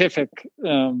scientific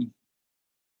kind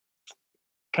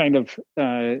of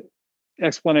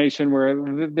explanation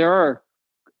where there are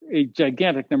a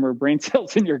gigantic number of brain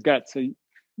cells in your gut. So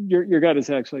your gut is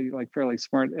actually like fairly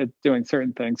smart at doing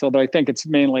certain things, although I think it's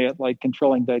mainly at like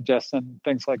controlling digestion,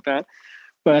 things like that.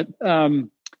 But the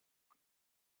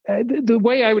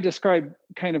way I would describe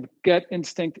kind of gut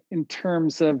instinct in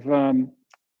terms of,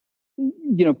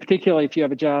 particularly if you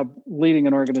have a job leading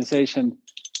an organization,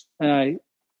 a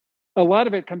lot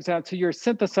of it comes down to you're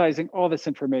synthesizing all this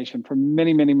information from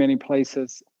many, many, many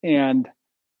places. And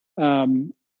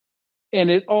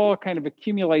it all kind of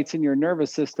accumulates in your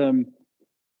nervous system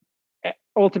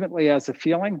ultimately as a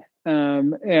feeling.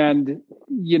 When I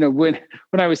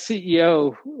was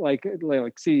CEO, like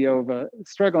CEO of a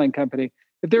struggling company,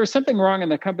 if there was something wrong in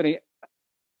the company,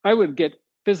 I would get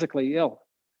physically ill.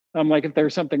 Like if there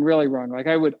was something really wrong, like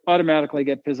I would automatically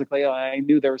get physically ill. I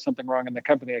knew there was something wrong in the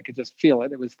company. I could just feel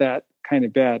it. It was that kind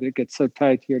of bad. It gets so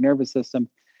tied to your nervous system.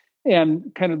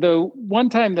 And kind of the one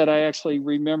time that I actually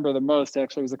remember the most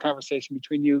actually was a conversation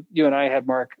between you and I had,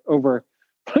 Marc, over,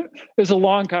 it was a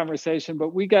long conversation,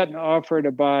 but we got an offer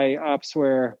to buy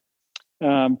Opsware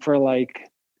for like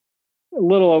a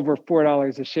little over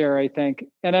 $4 a share, I think.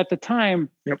 And at the time,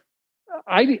 look,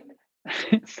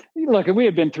 we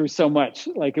had been through so much,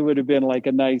 like it would have been like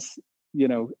a nice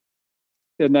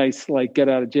like get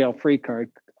out of jail free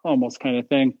card almost kind of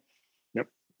thing. Yep.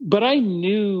 But I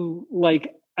knew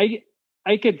like,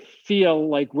 I could feel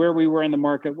like where we were in the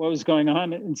market, what was going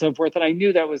on and so forth. And I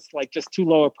knew that was like just too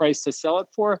low a price to sell it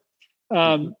for.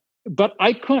 But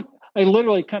I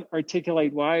literally couldn't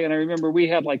articulate why. And I remember we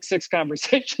had like 6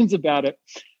 conversations about it.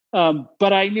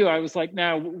 But I knew, I was like,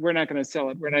 no, we're not going to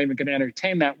sell it. We're not even going to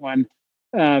entertain that one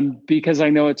because I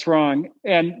know it's wrong.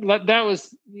 And that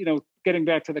was, getting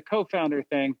back to the co-founder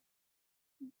thing,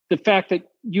 the fact that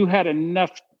you had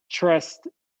enough trust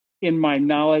in my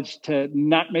knowledge to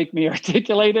not make me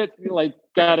articulate it, like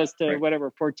got us to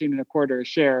whatever, 14.25 a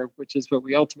share, which is what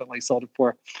we ultimately sold it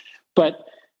for. But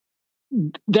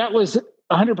that was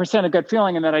 100% a gut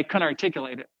feeling, and that I couldn't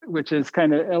articulate it, which is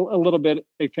kind of a little bit,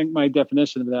 I think, my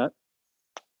definition of that.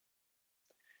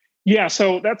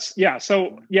 So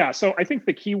I think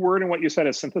the key word in what you said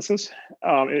is synthesis,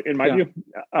 in my view,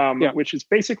 which is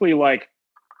basically like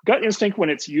gut instinct.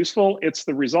 When it's useful, it's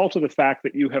the result of the fact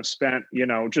that you have spent,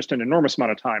 just an enormous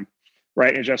amount of time,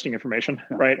 right, ingesting information,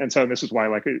 right? And so this is why,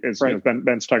 like,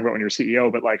 Ben's talking about when you're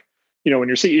CEO, but like, when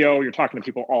you're CEO, you're talking to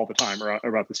people all the time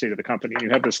about the state of the company, and you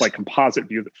have this like composite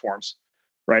view that forms,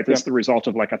 right? That's the result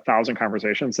of like 1,000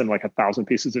 conversations and like 1,000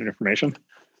 pieces of information.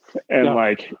 And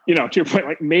like, to your point,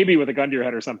 like maybe with a gun to your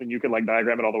head or something, you could like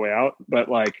diagram it all the way out. But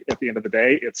like at the end of the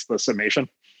day, it's the summation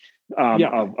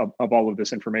of all of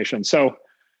this information. So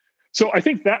I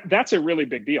think that's a really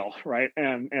big deal, right?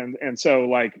 And so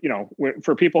like,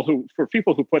 for people who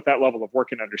put that level of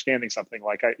work in understanding something,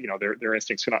 like their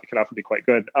instincts can often be quite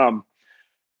good.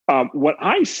 What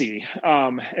I see,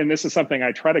 and this is something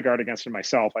I try to guard against in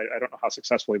myself. I don't know how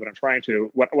successfully, but I'm trying to.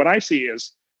 What I see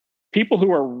is people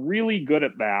who are really good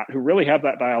at that, who really have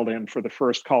that dialed in for the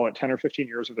first, call it 10 or 15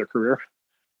 years of their career.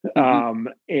 And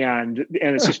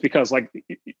it's just because like,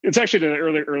 it's actually the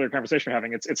earlier conversation we're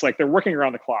having. It's like they're working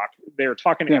around the clock. They're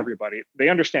talking to everybody. They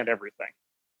understand everything,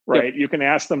 right? Yep. You can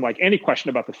ask them like any question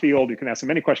about the field. You can ask them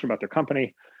any question about their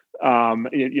company,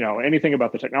 anything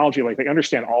about the technology. Like they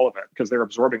understand all of it because they're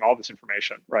absorbing all this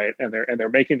information, right? And they're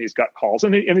making these gut calls,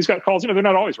 and these gut calls, they're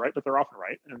not always right, but they're often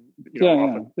right. And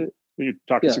often you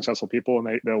talk to successful people,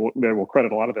 and they will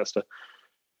credit a lot of this to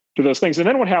those things. And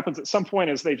then what happens at some point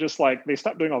is they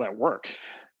stop doing all that work.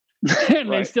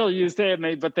 And they still use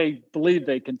it, but they believe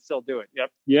they can still do it.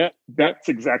 Yep. Yeah, that's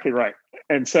exactly right.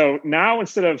 And so now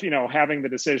instead of, having the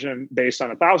decision based on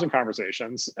 1,000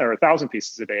 conversations or 1,000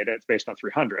 pieces of data, it's based on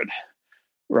 300.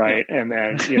 Right. Yeah. And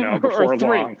then, before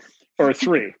long, or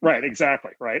 3. Right.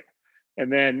 Exactly. Right.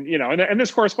 And then, and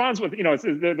this corresponds with, it's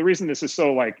the reason this is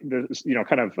so like,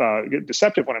 kind of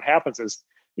deceptive when it happens is,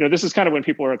 this is kind of when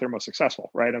people are at their most successful,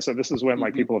 right? And so this is when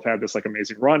like people have had this like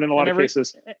amazing run in a lot of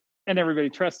cases. And everybody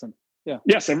trusts them. Yeah.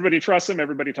 Yes, everybody trusts them.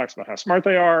 Everybody talks about how smart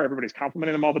they are. Everybody's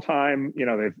complimenting them all the time.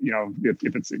 They've,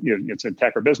 if it's it's in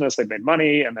tech or business, they've made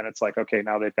money, and then it's like, okay,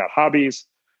 now they've got hobbies.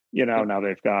 Now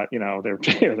they've got, they're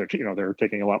they're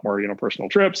taking a lot more, personal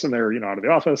trips, and they're, out of the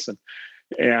office,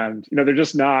 and they're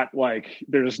just not like,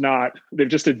 they've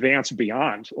just advanced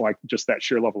beyond like just that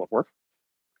sheer level of work.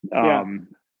 And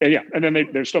then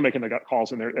they're still making the gut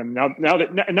calls, and now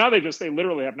they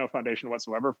literally have no foundation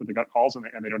whatsoever for the gut calls, and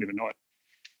they don't even know it.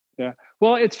 Yeah.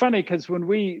 Well, it's funny because when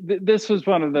this was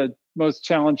one of the most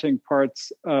challenging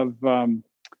parts of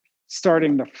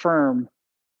starting the firm,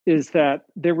 is that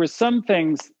there were some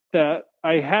things that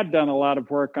I had done a lot of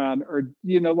work on, or,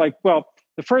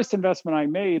 the first investment I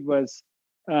made was,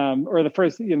 or the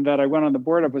first, that I went on the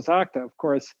board of was Okta, of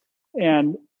course.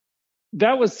 And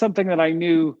that was something that I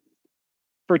knew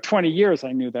for 20 years.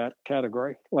 I knew that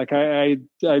category. Like I'd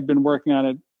been working on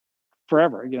it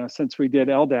forever, since we did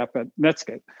LDAP at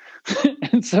Netscape.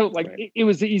 And so it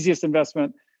was the easiest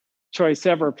investment choice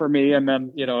ever for me. And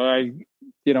then,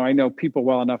 I know people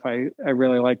well enough. I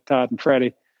really like Todd and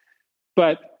Freddie,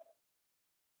 but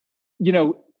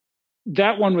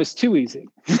that one was too easy.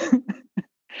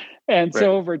 And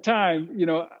so over time,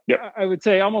 I would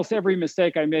say almost every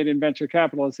mistake I made in venture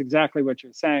capital is exactly what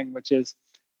you're saying, which is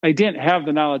I didn't have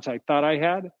the knowledge I thought I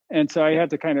had. And so I had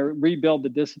to kind of rebuild the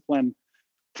discipline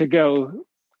to go,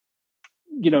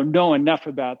 know enough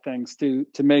about things to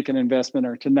make an investment,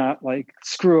 or to not like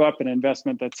screw up an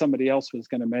investment that somebody else was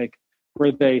going to make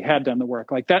where they had done the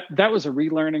work. Like that was a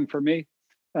relearning for me.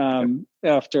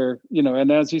 After,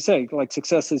 and as you say, like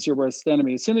success is your worst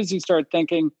enemy. As soon as you start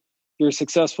thinking you're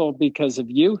successful because of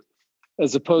you,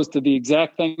 as opposed to the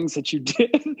exact things that you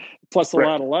did, plus a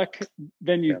lot of luck,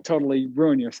 then you totally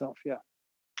ruin yourself. Yeah.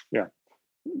 Yeah.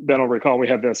 Ben will recall we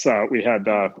had this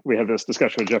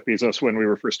discussion with Jeff Bezos when we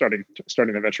were first starting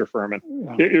the venture firm, and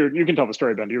you can tell the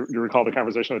story, Ben. Do you recall the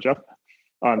conversation with Jeff?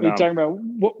 Are you talking about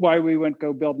why we went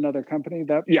go build another company?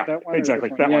 That one,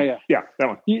 exactly. That one. Yeah, that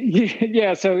one.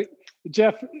 Yeah. So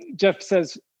Jeff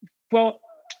says, "Well,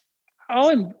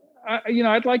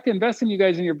 I'd like to invest in you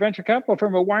guys in your venture capital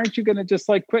firm, but why aren't you going to just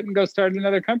like quit and go start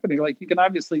another company? Like you can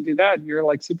obviously do that. You're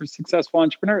like super successful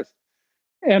entrepreneurs."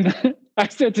 And I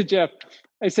said to Jeff,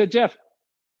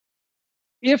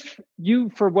 if you,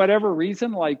 for whatever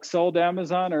reason, like sold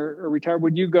Amazon or retired,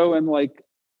 would you go and like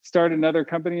start another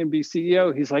company and be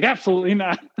CEO? He's like, absolutely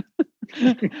not.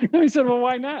 And I said, well,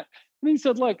 why not? And he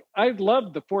said, look, I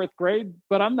loved the fourth grade,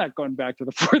 but I'm not going back to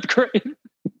the fourth grade.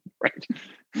 Right.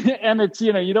 And it's,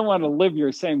 you don't want to live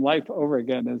your same life over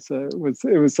again. It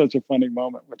was such a funny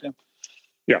moment with him.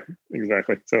 Yeah,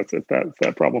 exactly. So it's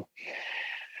that problem.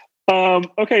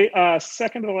 Okay.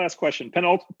 Second to the last question,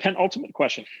 penultimate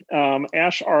question.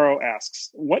 Ash RO asks,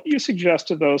 what do you suggest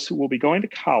to those who will be going to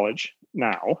college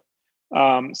now,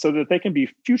 so that they can be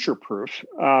future-proof,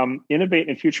 innovate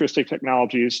in futuristic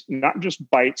technologies, not just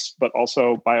bytes, but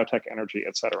also biotech, energy,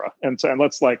 et cetera? And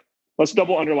let's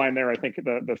double underline there. I think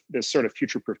this sort of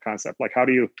future-proof concept, like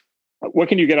what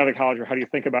can you get out of college, or how do you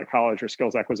think about college or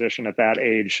skills acquisition at that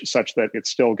age such that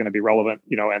it's still going to be relevant,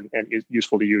 and is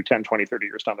useful to you 10, 20, 30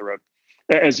 years down the road,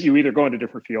 as you either go into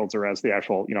different fields or as the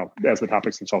actual, as the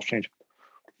topics themselves change?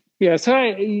 Yeah. So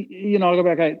I'll go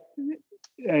back.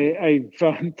 I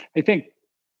think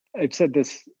I've said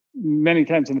this many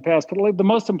times in the past, but the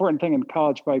most important thing in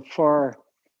college by far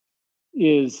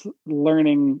is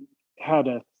learning how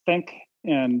to think,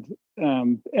 and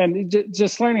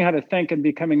just learning how to think and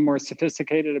becoming more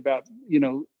sophisticated about,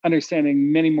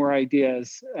 understanding many more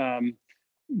ideas,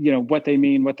 what they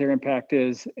mean, what their impact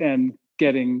is, and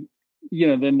getting,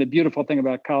 then the beautiful thing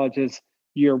about college is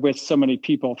you're with so many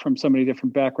people from so many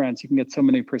different backgrounds. You can get so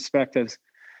many perspectives.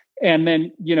 And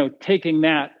then, taking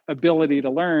that ability to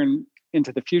learn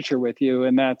into the future with you.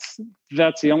 And that's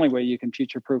the only way you can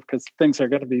future-proof, because things are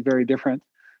going to be very different.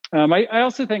 I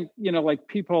also think, like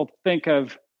people think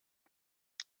of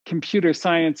computer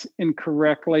science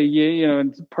incorrectly,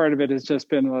 and part of it has just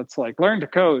been, it's like, learn to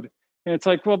code. And it's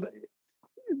like, well,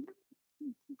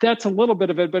 that's a little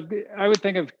bit of it, but I would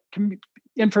think of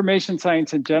information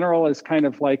science in general as kind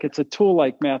of like, it's a tool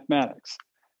like mathematics.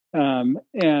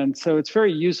 And so it's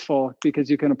very useful because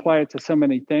you can apply it to so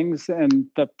many things, and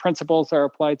the principles are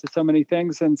applied to so many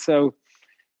things. And so,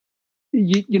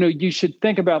 you should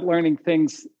think about learning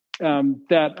things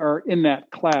that are in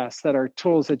that class, that are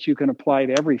tools that you can apply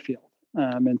to every field.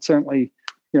 And certainly,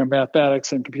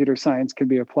 mathematics and computer science can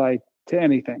be applied to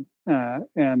anything.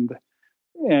 And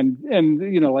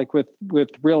like with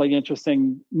really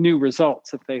interesting new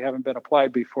results if they haven't been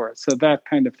applied before. So that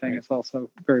kind of thing is also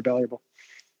very valuable.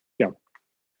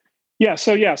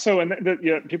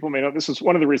 People may know this is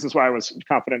one of the reasons why I was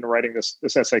confident in writing this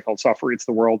essay called "Software Eats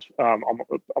the World"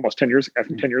 almost 10 years, I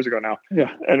think 10 years ago now.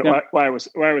 Yeah, and why I was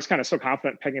kind of so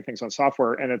confident pegging things on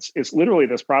software, and it's literally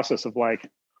this process of like,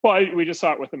 we just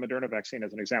saw it with the Moderna vaccine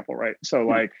as an example, right? So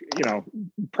like,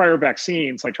 prior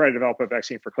vaccines, like try to develop a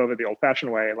vaccine for COVID the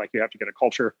old-fashioned way, and like you have to get a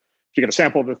culture. If you get a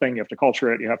sample of the thing, you have to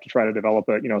culture it. You have to try to develop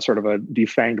a sort of a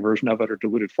defanged version of it or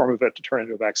diluted form of it to turn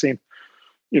into a vaccine.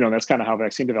 That's kind of how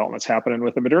vaccine development's happening. And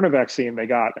with the Moderna vaccine,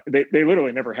 they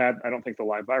literally never had, I don't think, the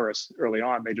live virus early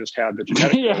on. They just had the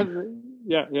genetic code.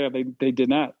 They did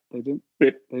not. They didn't have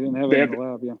it in the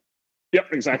lab. Yeah. Yep,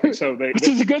 exactly. So which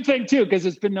is a good thing too, because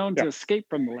it's been known to escape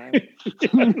from the lab.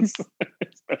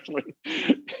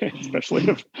 especially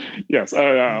if, yes.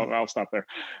 I'll stop there.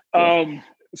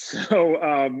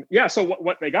 So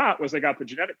what they got was they got the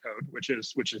genetic code, which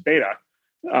is data,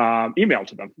 emailed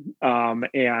to them,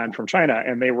 and from China,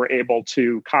 and they were able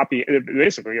to copy it.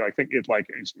 Basically, I think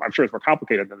I'm sure it's more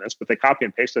complicated than this, but they copy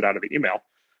and paste it out of the email,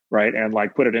 right, and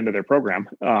like put it into their program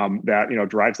that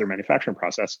drives their manufacturing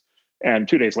process. And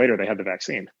 2 days later, they had the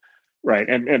vaccine, right,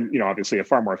 and obviously a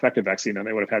far more effective vaccine than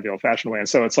they would have had the old-fashioned way. And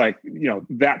so it's like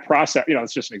that process.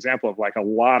 It's just an example of like a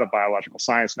lot of biological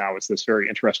science now. It's this very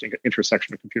interesting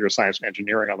intersection of computer science and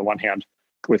engineering on the one hand,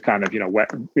 with kind of wet,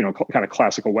 kind of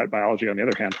classical wet biology on the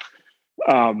other hand.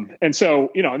 And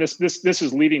so and this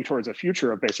is leading towards a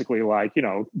future of basically like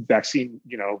vaccine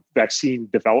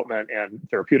development and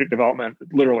therapeutic development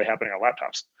literally happening on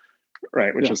laptops,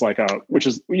 right? Which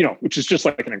is just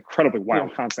like an incredibly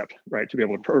wild concept, right? To be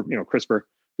able to CRISPR,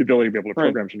 the ability to be able to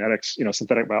program genetics,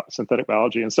 synthetic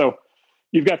biology. And so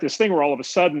you've got this thing where all of a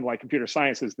sudden like computer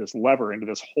science is this lever into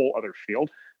this whole other field.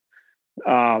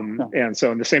 And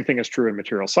the same thing is true in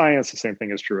material science. The same thing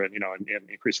is true in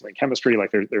increasingly in chemistry.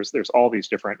 Like there's all these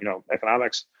different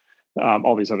economics,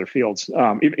 all these other fields.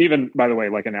 Even by the way,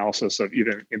 like analysis of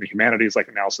even in the humanities, like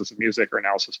analysis of music or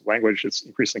analysis of language, it's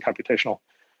increasingly computational.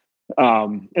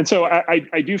 And so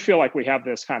I do feel like we have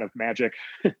this kind of magic.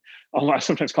 I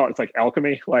sometimes call it, it's like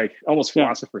alchemy, like almost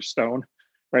philosopher's stone.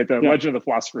 Right, the legend of the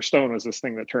philosopher's stone was this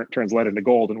thing that turns lead into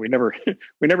gold, and we never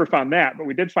found that, but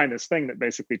we did find this thing that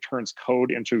basically turns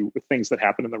code into things that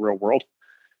happen in the real world,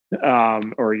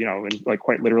 or and like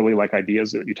quite literally like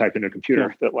ideas that you type into a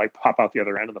computer that like pop out the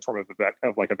other end in the form of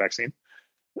a vaccine.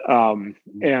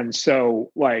 And so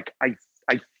like I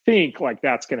think like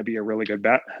that's going to be a really good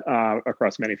bet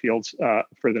across many fields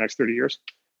for the next 30 years.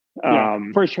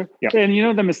 For sure. Yeah.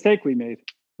 And the mistake we made.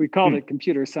 We called it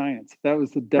computer science. That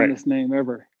was the dumbest name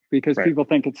ever because people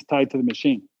think it's tied to the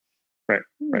machine. Right.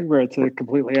 Where it's a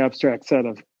completely abstract set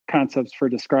of concepts for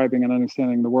describing and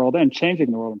understanding the world and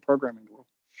changing the world and programming the world.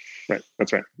 Right.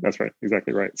 That's right.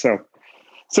 Exactly right. So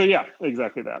yeah,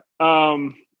 exactly that.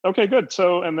 Okay, good.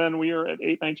 So, and then we are at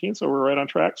 8:19, so we're right on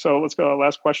track. So let's go to the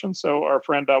last question. So our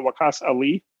friend Wakas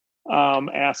Ali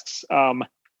asks,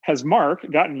 has Marc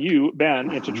gotten you, Ben,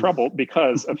 into trouble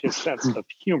because of his sense of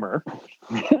humor?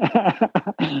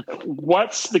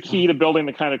 What's the key to building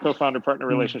the kind of co-founder-partner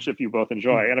relationship you both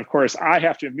enjoy? And of course, I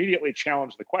have to immediately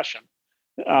challenge the question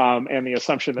and the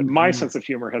assumption that my sense of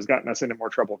humor has gotten us into more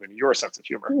trouble than your sense of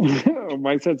humor.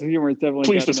 My sense of humor has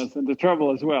definitely gotten us into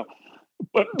trouble as well.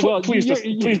 But please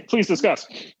discuss.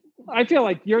 I feel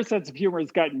like your sense of humor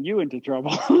has gotten you into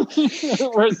trouble.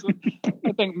 Whereas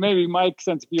I think maybe my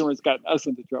sense of humor has gotten us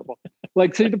into trouble.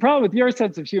 Like, see, the problem with your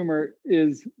sense of humor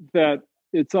is that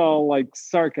it's all like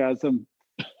sarcasm,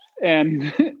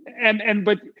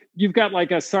 but you've got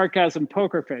like a sarcasm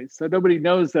poker face, so nobody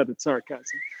knows that it's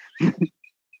sarcasm.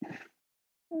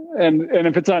 and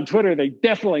if it's on Twitter, they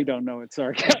definitely don't know it's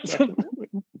sarcasm.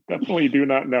 Definitely do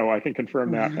not know. I can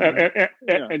confirm that.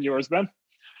 And yours, Ben?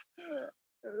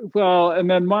 Well, and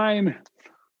then mine,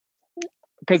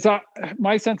 because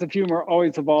my sense of humor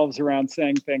always evolves around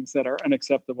saying things that are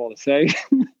unacceptable to say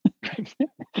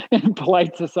in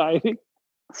polite society,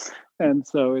 and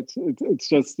so it's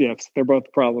just they're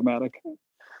both problematic,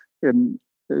 and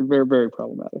they're very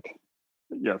problematic.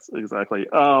 Yes, exactly.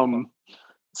 I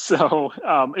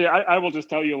will just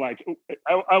tell you, like,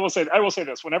 I will say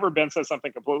this: whenever Ben says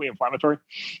something completely inflammatory,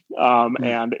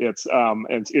 and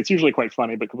it's usually quite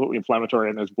funny, but completely inflammatory,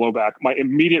 and there's blowback, my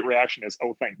immediate reaction is,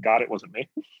 "Oh, thank God, it wasn't me."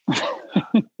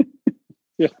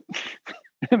 Yeah,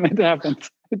 and it happens.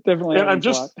 It definitely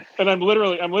happens. I'm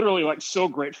literally like so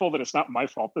grateful that it's not my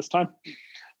fault this time.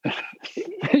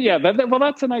 Yeah, well,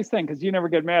 that's a nice thing because you never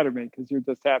get mad at me because you're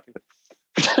just happy.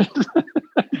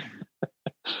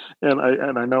 And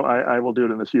I know I will do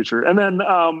it in the future. And then,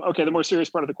 the more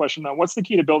serious part of the question now, what's the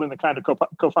key to building the kind of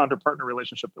co-founder partner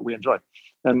relationship that we enjoy?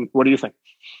 And what do you think?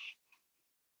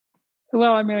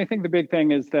 Well, I mean, I think the big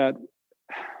thing is that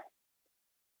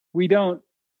we don't,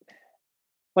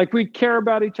 like, we care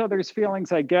about each other's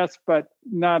feelings, I guess, but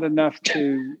not enough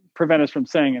to prevent us from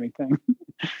saying anything.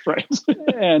 Right.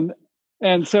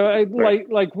 and so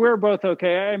like we're both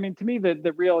okay. I mean, to me,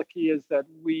 the real key is that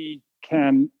we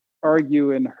can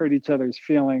argue and hurt each other's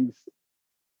feelings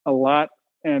a lot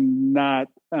and not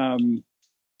have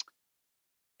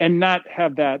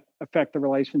that affect the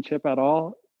relationship at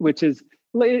all, which is,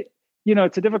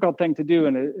 it's a difficult thing to do.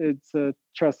 And it's a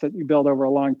trust that you build over a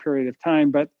long period of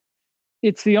time, but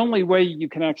it's the only way you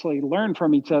can actually learn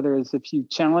from each other is if you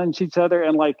challenge each other,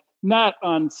 and like not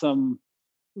on some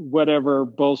whatever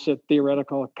bullshit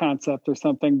theoretical concept or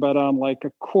something, but on like a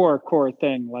core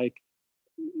thing. Like,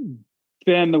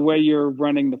 Ben, the way you're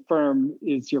running the firm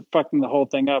is you're fucking the whole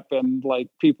thing up, and like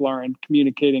people aren't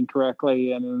communicating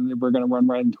correctly, and we're going to run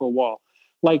right into a wall.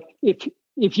 Like if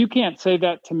you can't say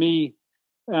that to me,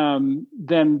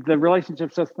 then the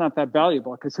relationship's just not that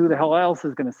valuable, because who the hell else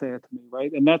is going to say it to me,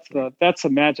 right? And that's the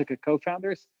magic of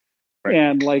co-founders. Right.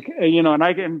 And like,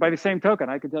 and by the same token,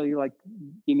 I could tell you, like,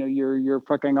 you're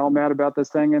fucking all mad about this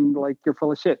thing, and like you're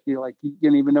full of shit. You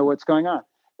don't even know what's going on,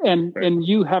 and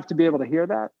you have to be able to hear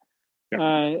that.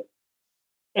 Yeah.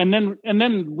 And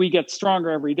then we get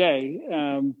stronger every day.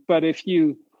 But if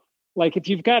you've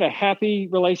got a happy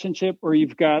relationship, or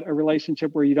you've got a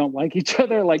relationship where you don't like each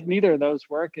other, like neither of those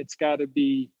work. It's got to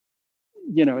be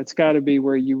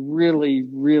where you really,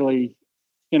 really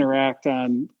interact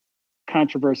on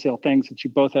controversial things that you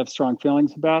both have strong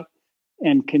feelings about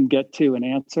and can get to an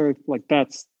answer. Like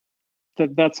that's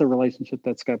a relationship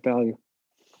that's got value.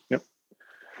 Yep.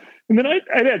 And then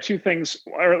I'd add two things,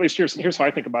 or at least here's how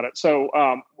I think about it. So,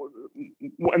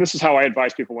 and this is how I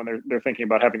advise people when they're thinking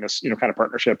about having this, kind of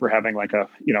partnership, or having like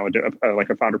like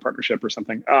a founder partnership or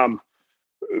something.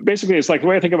 Basically, it's like, the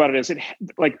way I think about it is,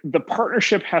 like the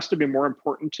partnership has to be more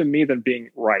important to me than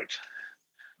being right.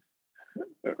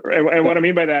 And what I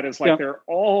mean by that is, like, there are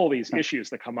all these issues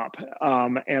that come up,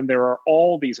 and there are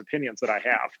all these opinions that I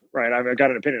have. Right, I've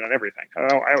got an opinion on everything.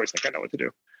 I always think I know what to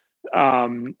do.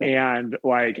 And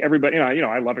like everybody,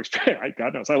 I love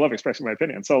God knows I love expressing my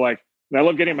opinion. So like, and I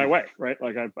love getting my way, right?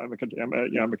 Like I'm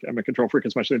a control freak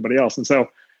as much as anybody else. And so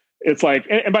it's like,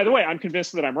 and by the way, I'm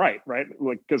convinced that I'm right? Like,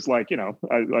 because like,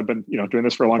 I've been, doing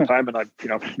this for a long time, and I've,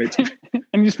 made some...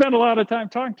 And you spend a lot of time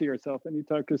talking to yourself, and you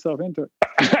talk yourself into it.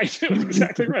 I do,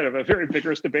 exactly right. I have a very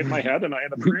vigorous debate in my head, and I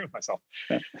end up agreeing with myself.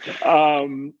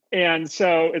 And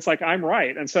so it's like, I'm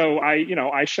right. And so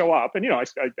I show up, and, I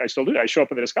still do. I show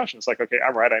up in the discussion. It's like, okay,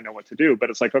 I'm right. I know what to do.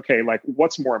 But it's like, okay, like,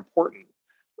 what's more important?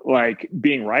 Like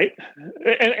being right,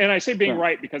 and I say being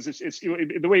right because it's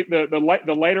the way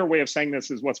the lighter way of saying this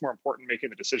is, what's more important,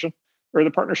 making the decision or the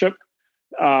partnership.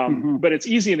 But it's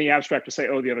easy in the abstract to say,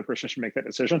 oh, the other person should make that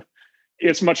decision.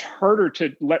 It's much harder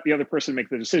to let the other person make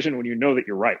the decision when you know that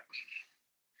you're right.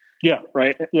 Yeah.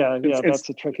 Right. Yeah. That's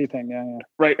a tricky thing. Yeah.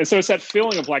 Right. And so it's that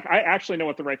feeling of like, I actually know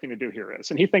what the right thing to do here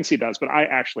is, and he thinks he does, but I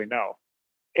actually know,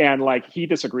 and like he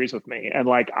disagrees with me, and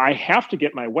like I have to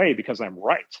get my way because I'm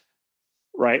right.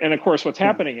 Right. And of course, what's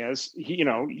happening is, the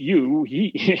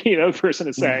person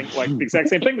is saying like the exact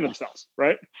same thing to themselves.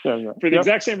 Right. For the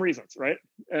exact same reasons. Right.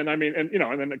 And I mean, and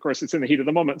then of course it's in the heat of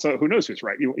the moment. So who knows who's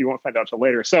right? You won't find out till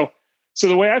later. So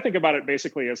the way I think about it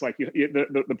basically is like,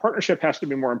 the partnership has to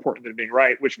be more important than being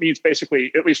right, which means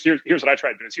basically, at least here's what I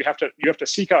try to do, is you have to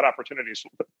seek out opportunities to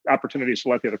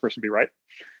let the other person be right.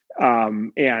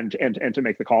 And to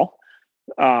make the call.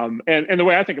 And the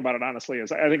way I think about it, honestly,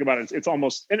 is I think about it, it's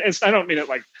almost, and I don't mean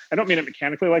it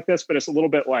mechanically like this, but it's a little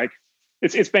bit like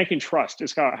it's banking trust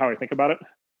is how I think about it,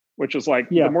 which is like,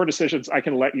 the more decisions I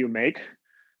can let you make,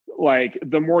 like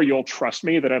the more you'll trust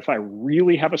me that if I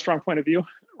really have a strong point of view,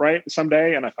 right,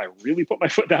 someday, and if I really put my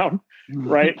foot down,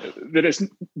 right, that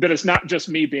it's not just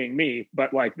me being me,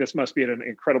 but like this must be at an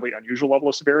incredibly unusual level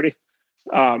of severity.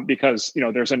 Because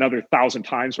there's another 1,000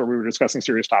 times where we were discussing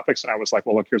serious topics, and I was like,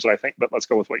 well, look, here's what I think, but let's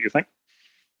go with what you think.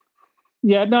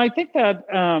 Yeah, no, I think that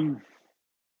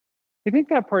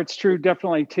part's true,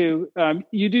 definitely too.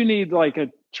 You do need like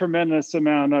a tremendous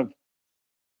amount of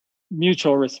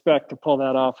mutual respect to pull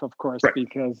that off, of course, right.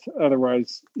 Because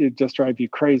otherwise it just drive you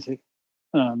crazy.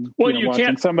 You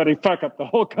can't somebody fuck up the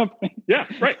whole company. Yeah,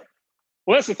 right.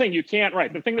 Well, that's the thing. You can't.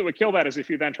 Right. The thing that would kill that is if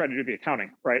you then try to do the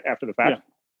accounting right after the fact. Yeah.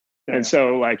 And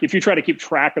so, like, if you try to keep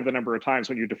track of the number of times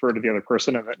when you defer to the other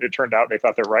person, and it turned out they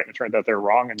thought they're right, and it turned out they're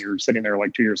wrong, and you're sitting there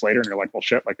like 2 years later, and you're like, well,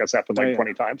 shit, like that's happened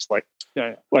 20 times, like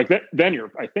that, then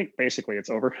I think basically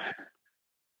it's over.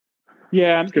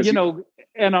 Yeah,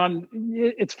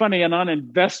 it's funny, and on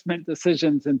investment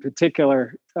decisions in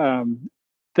particular,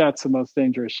 that's the most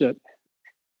dangerous shit.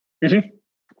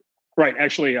 Right.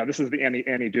 Actually, this is the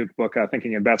Annie Duke book,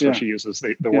 Thinking in Bets, where she uses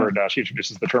the word, she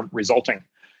introduces the term resulting,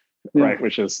 right,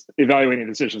 which is evaluating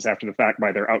decisions after the fact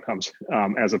by their outcomes,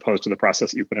 as opposed to the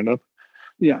process you put into them.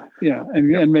 Yeah.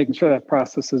 And making sure that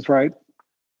process is right.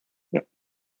 Yep.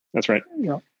 That's right.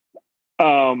 Yeah.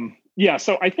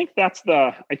 So I think that's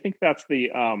the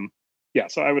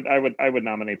so I would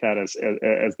nominate that as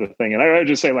the thing. And I would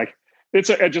just say, like, it's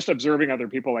just observing other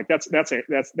people. Like that's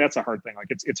a hard thing. Like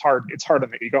it's hard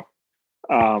on the ego.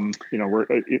 We're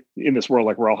in this world,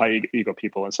 like, we're all high ego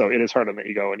people. And so it is hard on the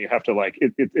ego, and you have to, like,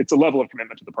 it's a level of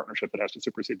commitment to the partnership that has to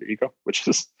supersede the ego, which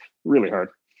is really hard.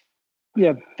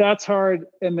 Yeah, that's hard.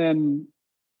 And then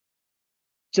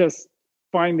just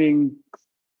finding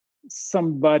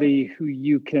somebody who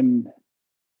you can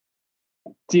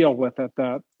deal with at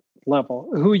that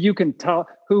level, who you can tell,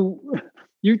 who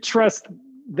you trust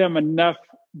them enough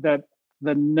that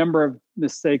the number of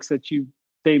mistakes that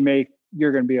they make,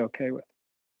 you're going to be okay with.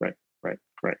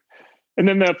 Right. And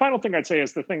then the final thing I'd say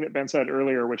is the thing that Ben said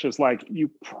earlier, which is, like,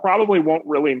 you probably won't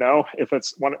really know if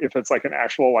it's like an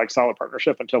actual, like, solid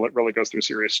partnership until it really goes through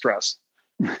serious stress,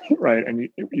 right? And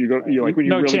you like, when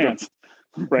you really go,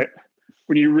 right,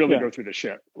 when you really go through the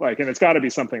shit, like, and it's got to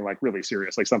be something, like, really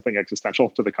serious, like something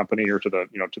existential to the company or to the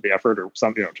to the effort or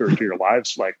something, to your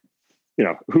lives, like,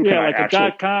 who can I actually,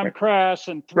 a .com crash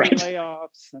and 3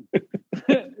 layoffs and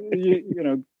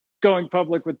going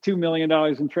public with $2 million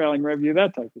in trailing revenue,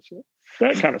 that type of shit.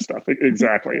 That kind of stuff.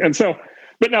 Exactly. And so,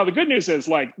 but now the good news is,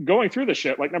 like, going through the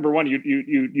shit, like, number one,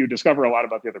 you discover a lot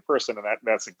about the other person, and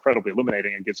that's incredibly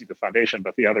illuminating and gives you the foundation.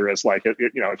 But the other is, like,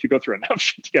 if you go through enough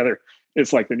shit together,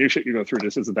 it's like the new shit you go through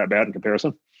just isn't that bad in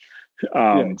comparison.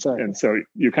 Exactly. And so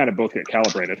you kind of both get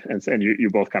calibrated, and you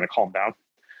both kind of calm down.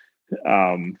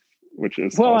 Which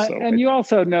is you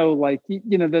also know, like,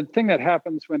 the thing that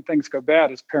happens when things go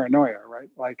bad is paranoia, right?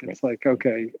 Like, it's like,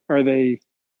 okay, are they,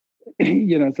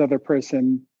 this other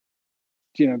person,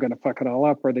 going to fuck it all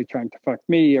up? Are they trying to fuck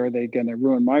me? Are they going to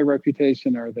ruin my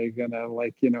reputation? Are they going to,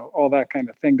 like, all that kind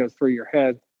of thing goes through your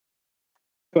head.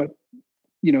 But,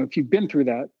 if you've been through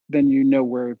that, then you know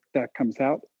where that comes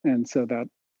out. And so that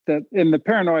and the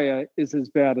paranoia is as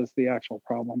bad as the actual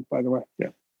problem, by the way.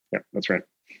 Yeah, that's right.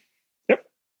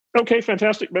 Okay,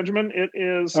 fantastic, Benjamin. It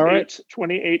is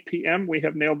 8:28 p.m. We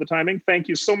have nailed the timing. Thank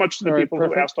you so much to the people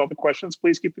who asked all the questions.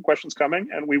 Please keep the questions coming,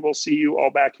 and we will see you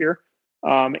all back here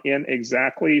in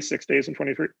exactly 6 days and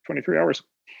 23 hours.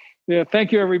 Yeah,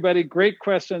 thank you, everybody. Great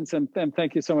questions, and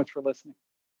thank you so much for listening.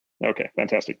 Okay,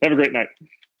 fantastic. Have a great night.